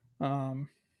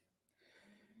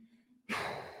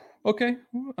 Okay.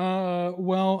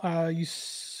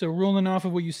 So rolling off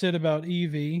of what you said about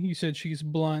Evie, you said she's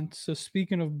blunt. So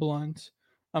speaking of blunt,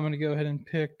 I'm gonna go ahead and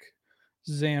pick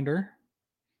Xander.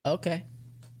 Okay.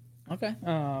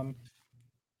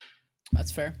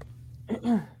 That's fair.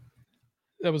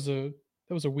 That was a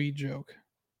weed joke.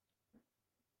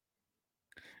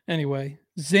 Anyway,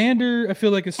 Xander, I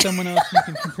feel like is someone else you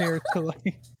can compare to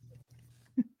like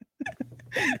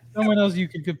someone else you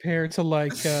could compare to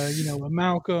like a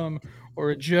Malcolm or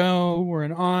a Joe or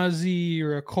an Ozzy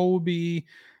or a Colby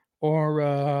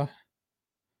or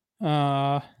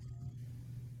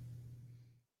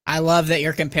I love that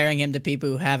you're comparing him to people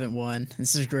who haven't won.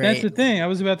 This is great. That's the thing. I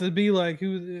was about to be like,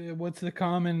 what's the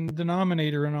common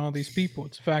denominator in all these people?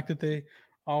 It's the fact that they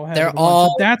all have. They're all.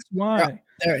 So that's why.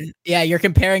 You're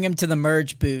comparing him to the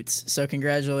merge boots. So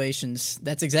congratulations.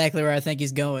 That's exactly where I think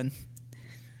he's going.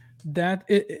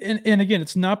 And again,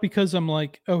 it's not because I'm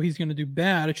like, oh, he's going to do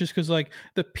bad. It's just because like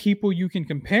the people you can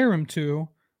compare him to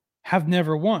have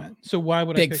never won. So why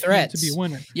would I pick him to be a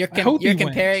winner? You're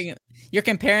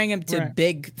comparing him to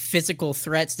big physical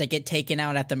threats that get taken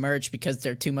out at the merge because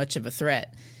they're too much of a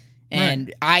threat.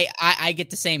 And I get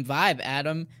the same vibe,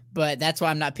 Adam, but that's why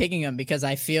I'm not picking him, because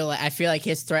I feel like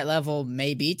his threat level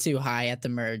may be too high at the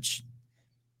merge.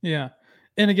 Yeah.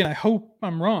 And again, I hope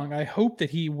I'm wrong. I hope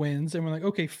that he wins and we're like,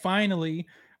 okay, finally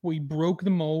we broke the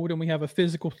mold and we have a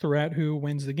physical threat who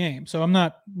wins the game. So I'm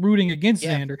not rooting against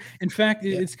Xander. In fact,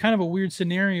 it's kind of a weird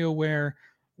scenario where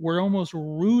we're almost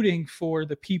rooting for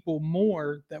the people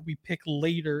more that we pick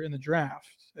later in the draft.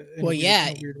 Well,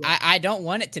 I don't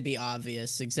want it to be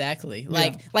obvious. Exactly.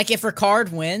 Like if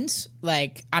Ricard wins,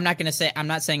 like I'm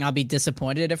not saying I'll be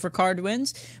disappointed if Ricard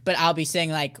wins, but I'll be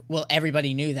saying like, well,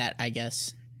 everybody knew that, I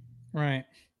guess. Right.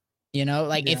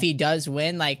 If he does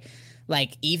win, like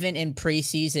even in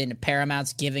preseason,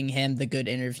 Paramount's giving him the good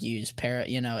interviews.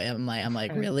 I'm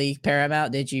like, really,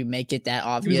 Paramount? Did you make it that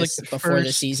obvious before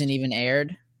the season even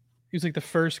aired? He was like the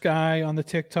first guy on the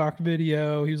TikTok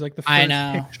video. He was like the first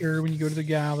picture when you go to the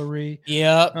gallery.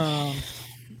 Yep.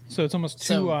 So it's almost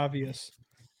too obvious.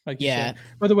 Like you said.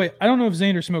 By the way, I don't know if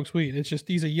Xander smokes weed. It's just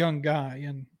he's a young guy,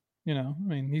 and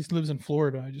he lives in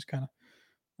Florida. I just kind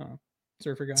of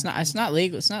surfer guy. It's not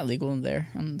legal. It's not legal in there,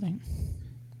 I don't think.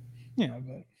 Yeah,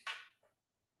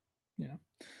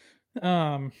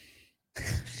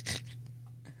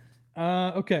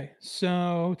 but okay,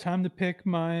 so time to pick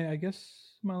my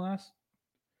last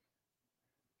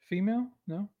female.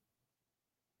 No.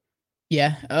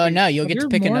 Yeah. Oh no, you'll get to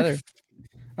pick another.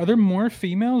 Are there more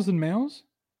females than males?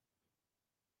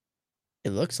 It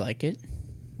looks like it.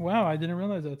 Wow, I didn't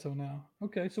realize that till now.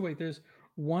 Okay, so wait, there's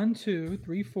 1, 2,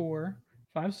 3, 4,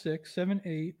 5, 6, 7,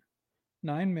 8,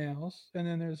 9 males, and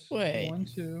then there's Wait, 1,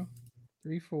 2,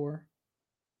 3, 4,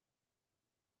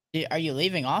 are you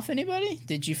leaving off anybody?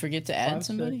 Did you forget to add five,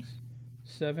 somebody?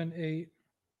 six, 7, 8.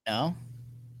 No,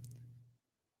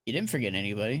 you didn't forget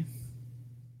anybody.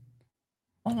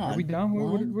 Hold Are we on. done?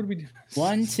 What are we doing?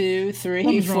 1, 2, 3,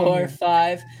 Something's wrong 4, here.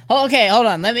 5. Oh, okay, hold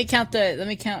on. Let me count.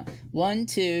 1,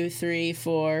 2, 3,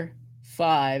 4,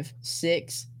 5,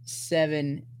 6,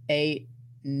 7, 8,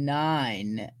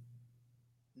 9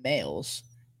 males.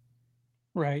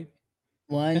 Right.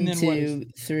 And 1, then what is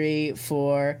 2, 3,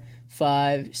 4,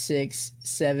 5, 6,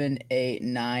 7, 8,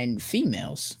 9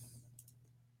 females.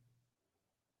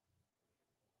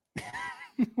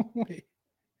 wait?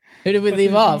 Who did we But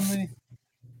leave there's off? only.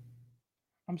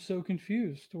 I'm so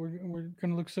confused. We're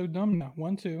gonna look so dumb now.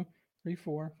 1, 2, 3,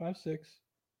 4, 5, 6,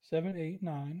 7, 8,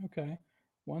 9. Okay.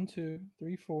 1, 2,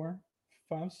 3, 4,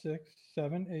 5, 6,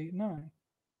 7, 8, 9.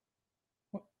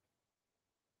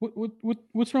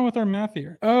 What's wrong with our math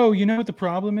here? Oh, you know what the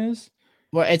problem is?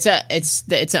 Well, it's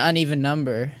an uneven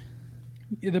number.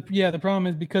 The problem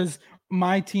is because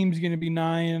my team's gonna be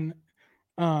 9.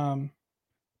 Um,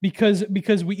 because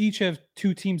we each have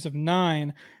 2 teams of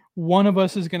 9. One of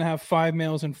us is going to have 5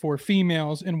 males and 4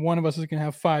 females, and one of us is going to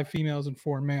have 5 females and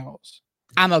 4 males.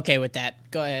 I'm okay with that.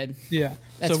 Go ahead. Yeah.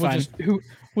 That's So fine.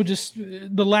 we'll just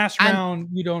the last round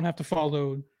you don't have to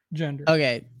follow gender.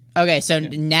 Okay. Okay, so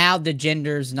now the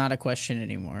gender's not a question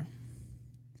anymore.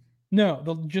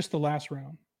 No, just the last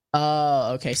round.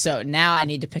 Oh, okay. So now I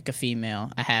need to pick a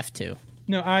female. I have to.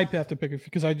 No, I have to pick it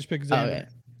because I just picked Xander.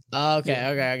 Okay.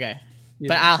 Yeah.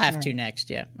 But I'll have to next.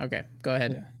 Yeah. Okay. Go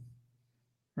ahead. Yeah.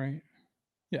 Right.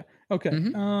 Yeah. Okay.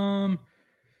 Mhm.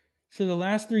 So the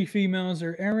last 3 females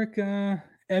are Erica,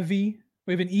 Evie.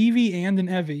 We have an Evie and an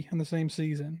Evie on the same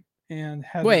season, and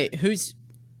Heather. Wait, who's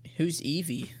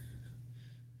Evie?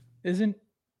 Isn't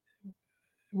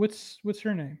what's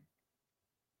her name?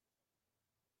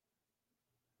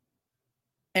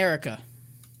 Erica,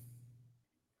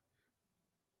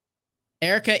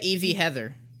 Evie,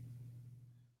 Heather.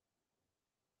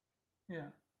 Yeah.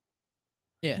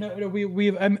 Yeah. No, we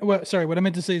have. Sorry, what I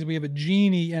meant to say is we have a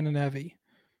Jeannie and an Evie.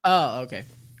 Oh, okay.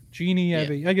 Jeannie,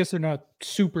 Evie. I guess they're not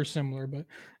super similar, but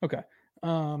okay.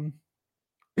 I'm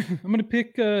gonna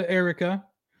pick Erica.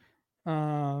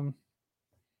 I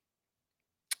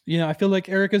feel like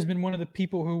Erica's been one of the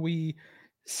people who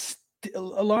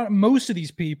most of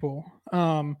these people,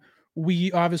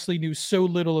 we obviously knew so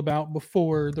little about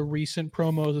before the recent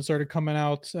promos that started coming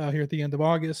out here at the end of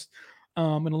August.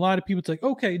 And a lot of people, it's like,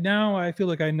 okay, now I feel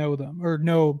like I know them or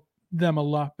know them a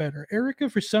lot better. Erica,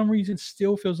 for some reason,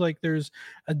 still feels like there's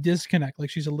a disconnect. Like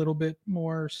she's a little bit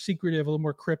more secretive, a little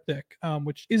more cryptic,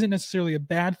 which isn't necessarily a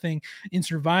bad thing in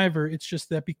Survivor. It's just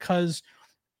that because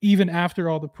even after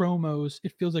all the promos,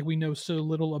 it feels like we know so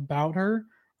little about her.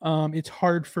 It's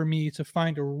hard for me to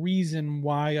find a reason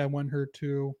why I want her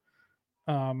to,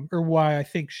 or why I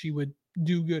think she would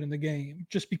do good in the game,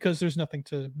 just because there's nothing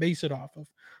to base it off of.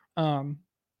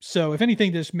 So if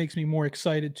anything, this makes me more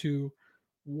excited to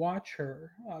watch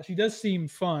her. She does seem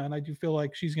fun. I do feel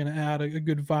like she's going to add a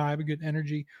good vibe, a good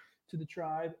energy to the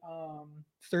tribe.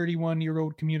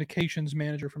 31-year-old communications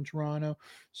manager from Toronto.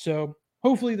 So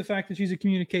hopefully the fact that she's a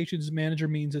communications manager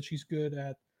means that she's good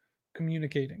at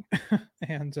communicating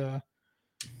and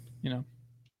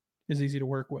is easy to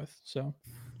work with. So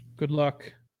good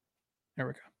luck,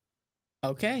 Erica.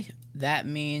 Okay, that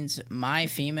means my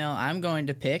female I'm going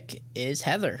to pick is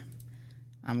Heather.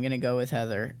 I'm gonna go with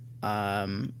Heather.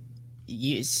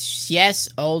 Yes,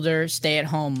 older,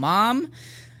 stay-at-home mom.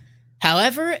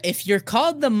 However, if you're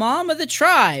called the mom of the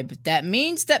tribe, that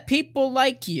means that people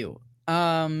like you.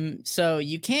 So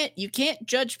you can't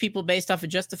judge people based off of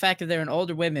just the fact that they're an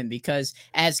older women, because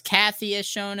as Kathy has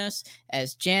shown us,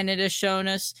 as Janet has shown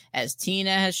us, as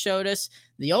Tina has showed us,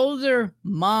 the older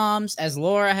moms, as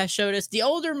Laura has showed us, the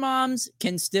older moms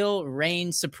can still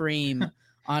reign supreme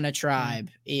on a tribe.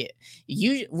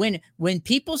 When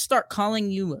people start calling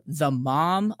you the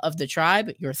mom of the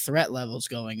tribe, your threat level's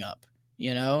going up,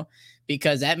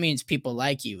 because that means people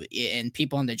like you and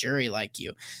people on the jury like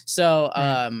you. So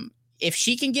if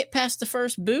she can get past the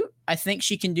first boot, I think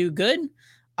she can do good.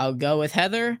 I'll go with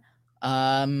Heather.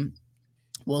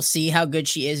 We'll see how good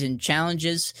she is in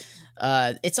challenges.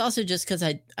 It's also just because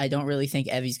I don't really think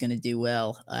Evie's going to do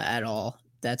well at all.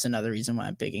 That's another reason why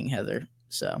I'm picking Heather.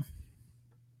 So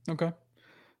okay.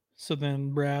 So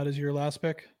then Brad is your last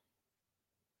pick?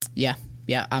 Yeah.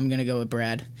 Yeah, I'm going to go with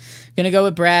Brad. Going to go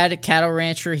with Brad, cattle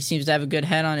rancher. He seems to have a good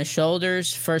head on his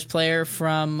shoulders. First player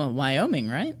from Wyoming,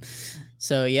 right?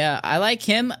 So, yeah, I like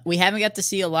him. We haven't got to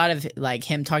see a lot of like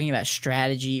him talking about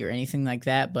strategy or anything like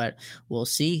that, but we'll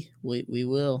see. We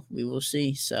will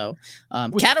see. So,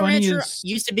 What's cattle funny rancher is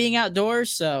used to being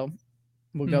outdoors, so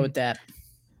we'll go with that.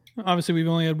 obviously we've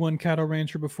only had one cattle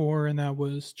rancher before, and that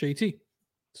was JT.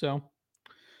 So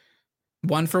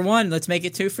 1 for 1. Let's make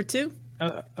it 2 for 2.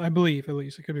 I believe, at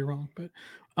least. I could be wrong, but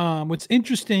what's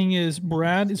interesting is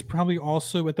Brad is probably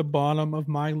also at the bottom of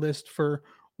my list for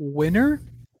winner,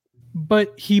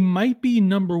 but he might be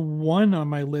number 1 on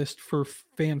my list for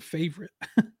fan favorite.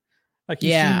 Like,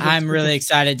 Yeah, like I'm really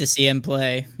excited to see him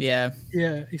play. Yeah,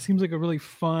 he seems like a really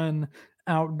fun,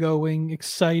 outgoing,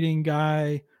 exciting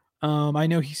guy. I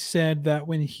know he said that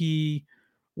when he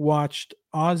watched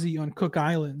Ozzy on Cook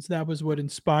Islands, that was what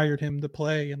inspired him to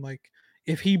play. And like,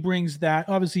 if he brings that,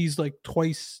 obviously he's like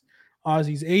twice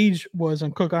Ozzy's age was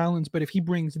on Cook Islands, but if he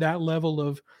brings that level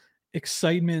of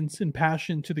excitement and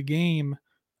passion to the game,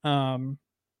 then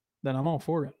I'm all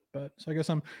for it. But so I guess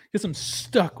I'm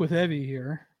stuck with Evie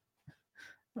here.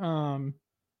 yeah.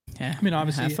 I mean,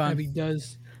 obviously Evie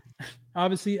does.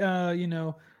 Obviously, I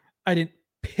didn't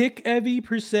pick Evie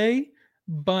per se,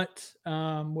 but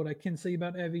what I can say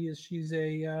about Evie is she's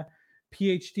a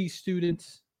PhD student,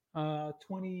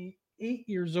 28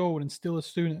 years old and still a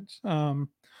student.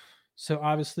 So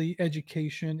obviously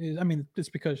education is, I mean, it's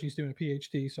because she's doing a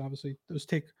PhD. So obviously those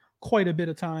take quite a bit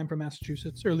of time for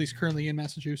Massachusetts, or at least currently in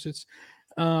Massachusetts.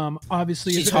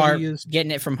 Obviously she's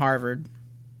getting it from Harvard.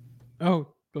 Oh,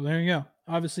 well, there you go.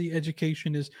 Obviously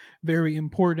education is very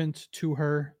important to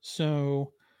her.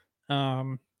 So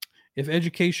if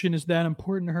education is that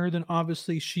important to her, then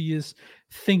obviously she is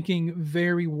thinking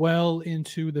very well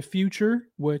into the future,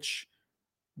 which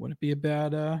wouldn't be a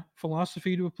bad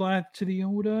philosophy to apply to the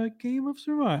old game of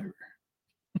Survivor.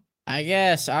 I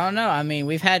guess. I don't know. I mean,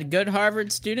 we've had good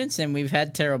Harvard students and we've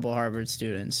had terrible Harvard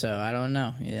students, so I don't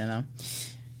know,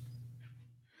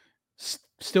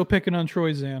 Still picking on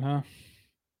Troyzan, huh?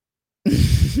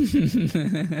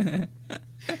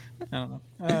 I don't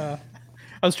know.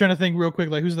 I was trying to think real quick,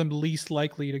 like who's the least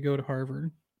likely to go to Harvard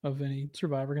of any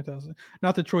Survivor contestant.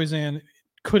 Not that Troyzan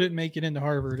couldn't make it into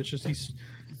Harvard. It's just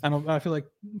I feel like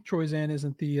Troyzan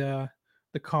isn't the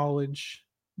college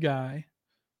guy.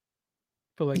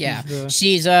 I feel like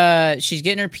she's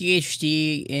getting her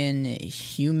PhD in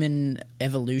human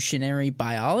evolutionary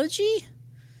biology,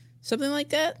 something like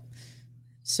that.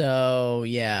 So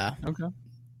yeah, okay,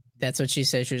 that's what she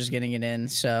said. She was getting it in.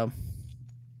 So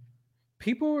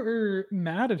people are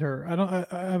mad at her.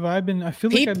 I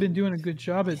feel like I've been doing a good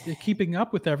job at keeping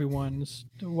up with everyone.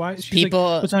 Why she's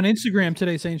was on Instagram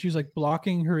today saying she's like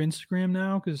blocking her Instagram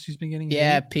now because she's been getting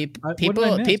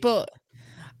people.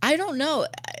 I don't know.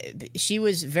 She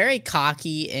was very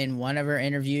cocky in one of her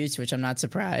interviews, which I'm not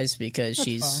surprised because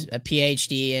she's a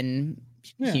PhD in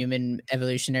human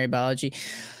evolutionary biology.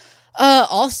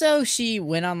 Also, she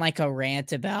went on like a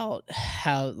rant about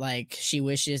how like she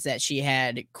wishes that she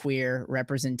had queer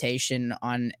representation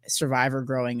on Survivor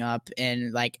growing up,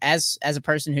 and like as a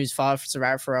person who's followed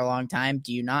Survivor for a long time,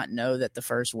 do you not know that the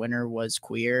first winner was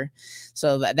queer?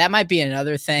 So that might be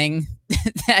another thing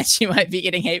that she might be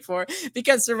getting hate for,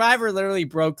 because Survivor literally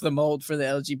broke the mold for the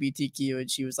LGBTQ,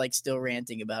 and she was like still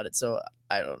ranting about it. So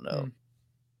I don't know.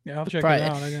 Yeah, I'll check it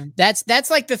out again. That's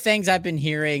like the things I've been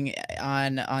hearing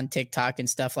on TikTok and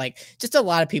stuff. Like, just a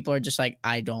lot of people are just like,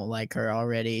 I don't like her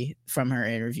already from her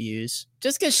interviews,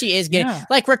 just because she is getting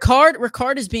like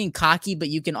Ricard is being cocky, but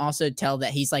you can also tell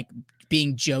that he's like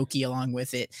being jokey along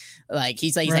with it. Like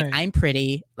he's like I'm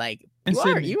pretty. Like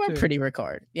you are pretty,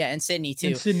 Ricard. Yeah, and Sydney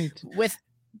too.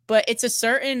 But it's a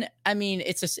certain, I mean,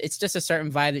 it's just a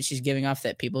certain vibe that she's giving off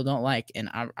that people don't like,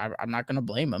 and I'm not gonna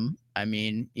blame them. I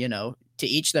mean, to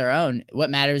each their own.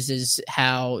 What matters is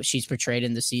how she's portrayed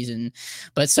in the season.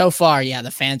 But so far,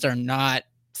 the fans are not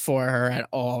for her at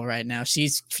all right now.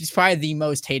 She's probably the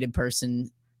most hated person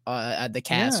at the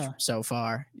cast so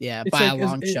far. Yeah, it's by a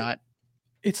long shot.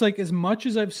 It's like, as much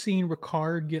as I've seen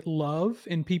Ricard get love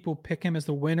and people pick him as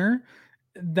the winner,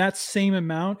 that same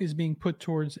amount is being put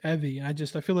towards Evie. I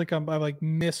feel like I like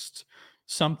missed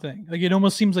something. Like, it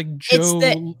almost seems like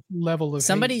Joe level of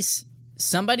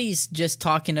somebody's just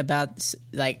talking about,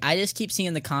 like, I just keep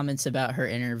seeing the comments about her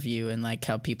interview and like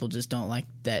how people just don't like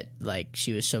that, like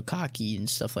she was so cocky and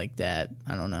stuff like that.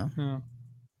 I don't know.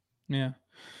 Yeah.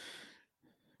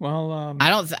 Well,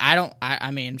 I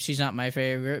mean, she's not my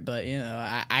favorite, but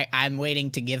I'm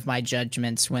waiting to give my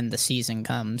judgments when the season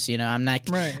comes. I'm not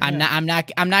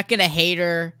gonna hate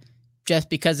her just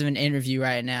because of an interview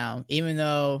right now, even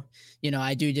though,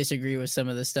 I do disagree with some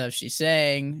of the stuff she's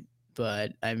saying,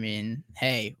 but I mean,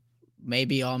 hey,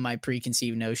 maybe all my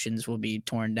preconceived notions will be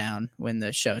torn down when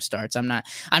the show starts.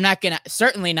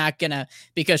 Certainly not gonna,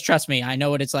 because trust me, I know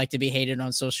what it's like to be hated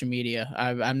on social media.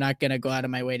 I'm not gonna go out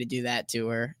of my way to do that to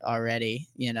her already,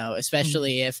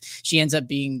 especially if she ends up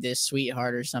being this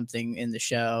sweetheart or something in the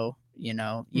show. You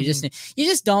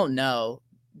just don't know.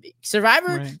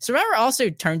 Survivor also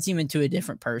turns him into a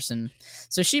different person.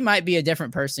 So she might be a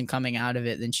different person coming out of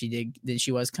it than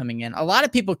she was coming in. A lot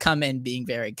of people come in being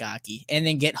very cocky and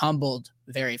then get humbled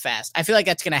very fast. I feel like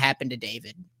that's going to happen to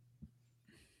David.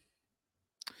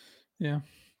 Yeah,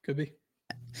 could be.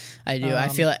 I do. I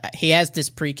feel like he has this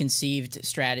preconceived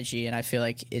strategy, and I feel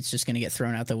like it's just going to get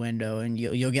thrown out the window, and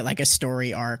you'll get like a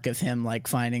story arc of him like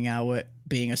finding out what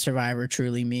being a survivor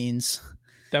truly means.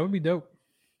 That would be dope.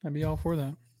 I'd be all for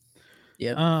that.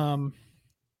 Yeah.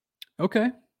 Okay.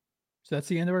 So that's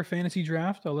the end of our fantasy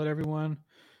draft. I'll let everyone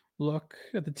look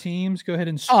at the teams. Go ahead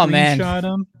and screenshot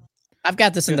them. I've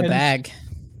got this in the bag.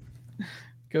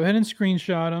 Go ahead and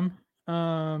screenshot them.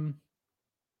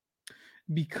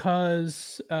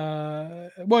 Because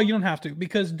well, you don't have to,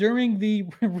 because during the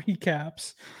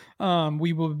recaps,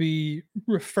 we will be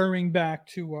referring back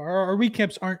to our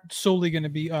recaps aren't solely going to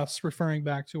be us referring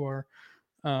back to our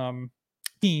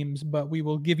teams, but we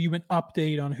will give you an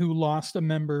update on who lost a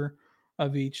member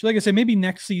of each. Like I said, maybe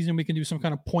next season we can do some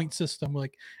kind of point system,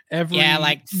 like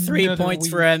like 3 points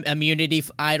for an immunity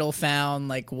idol found,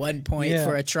 like 1 point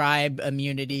for a tribe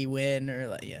immunity win,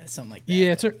 or something like that.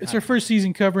 Yeah, it's our first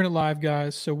season covering it live,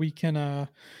 guys, so we can and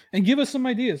give us some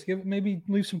ideas. Maybe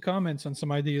leave some comments on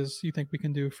some ideas you think we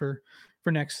can do for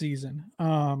next season.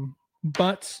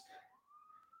 But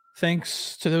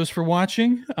thanks to those for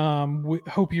watching. We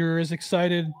hope you're as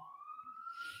excited.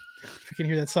 If you can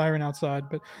hear that siren outside,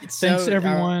 but thanks to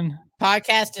everyone.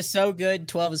 Podcast is so good.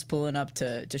 12 is pulling up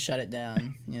to shut it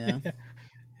down.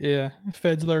 Yeah.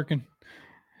 Fed's lurking.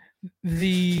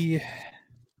 What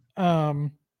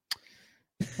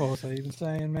was I even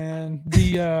saying, man?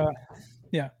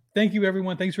 Thank you,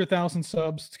 everyone. Thanks for 1,000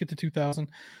 subs. Let's get to 2,000.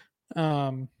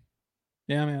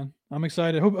 Yeah, man, I'm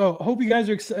excited. Hope you guys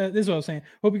are. This is what I was saying.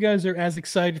 Hope you guys are as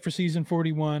excited for season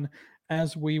 41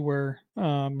 as we were.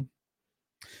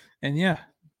 And yeah,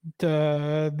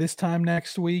 this time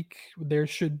next week there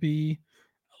should be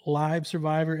live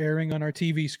Survivor airing on our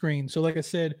TV screen. So, like I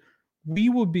said, we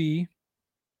will be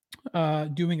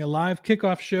doing a live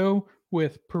kickoff show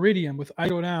with Peridium, with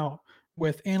Idled Out,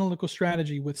 with Analytical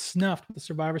Strategy, with Snuffed, with the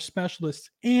Survivor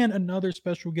Specialists, and another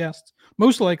special guest.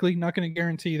 Most likely, not going to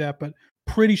guarantee that, but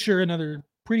pretty sure another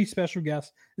pretty special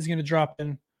guest is going to drop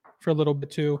in for a little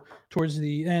bit too, towards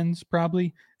the ends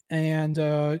probably,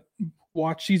 and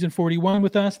watch season 41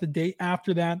 with us. The day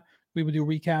after that, we will do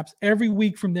recaps. Every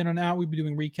week from then on out, we'll be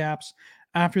doing recaps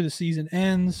after the season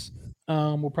ends.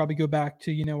 We'll probably go back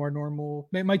to, our normal,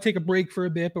 it might take a break for a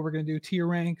bit, but we're going to do tier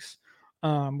ranks.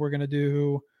 We're going to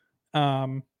do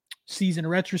season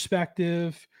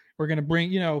retrospective. We're going to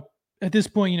bring, at this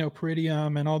point,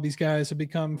 Peridium and all these guys have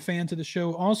become fans of the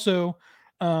show. Also,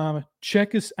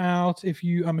 check us out.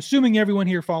 I'm assuming everyone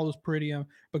here follows Peridium,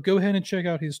 but go ahead and check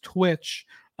out his Twitch.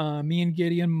 Me and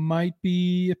Gideon might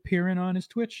be appearing on his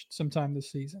Twitch sometime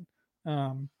this season.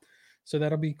 So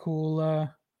that'll be cool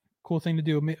thing to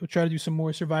do. We'll try to do some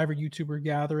more Survivor YouTuber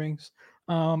gatherings.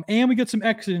 And we got some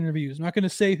exit interviews. I'm not going to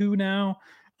say who now,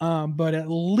 but at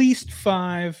least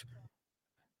 5,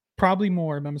 probably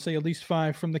more. I'm going to say at least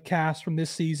 5 from the cast from this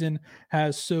season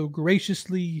has so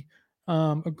graciously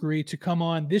agreed to come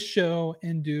on this show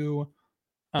and do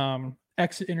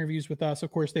exit interviews with us.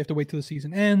 Of course, they have to wait till the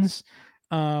season ends.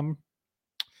 I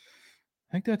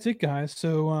think that's it, guys.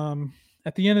 So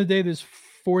at the end of the day, there's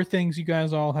 4 things you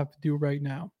guys all have to do right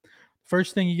now.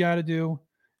 First thing you got to do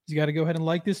is you got to go ahead and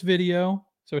like this video,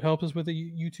 so it helps us with the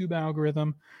YouTube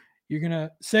algorithm.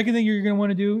 Second thing you're gonna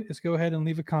want to do is go ahead and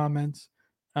leave a comment.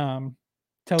 Tell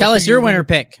us your winner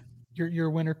pick. Your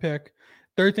winner pick.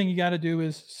 Third thing you got to do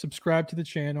is subscribe to the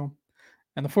channel,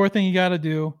 and the fourth thing you got to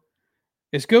do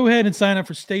is go ahead and sign up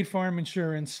for State Farm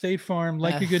Insurance. State Farm,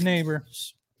 like your good neighbor.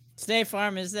 State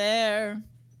Farm is there.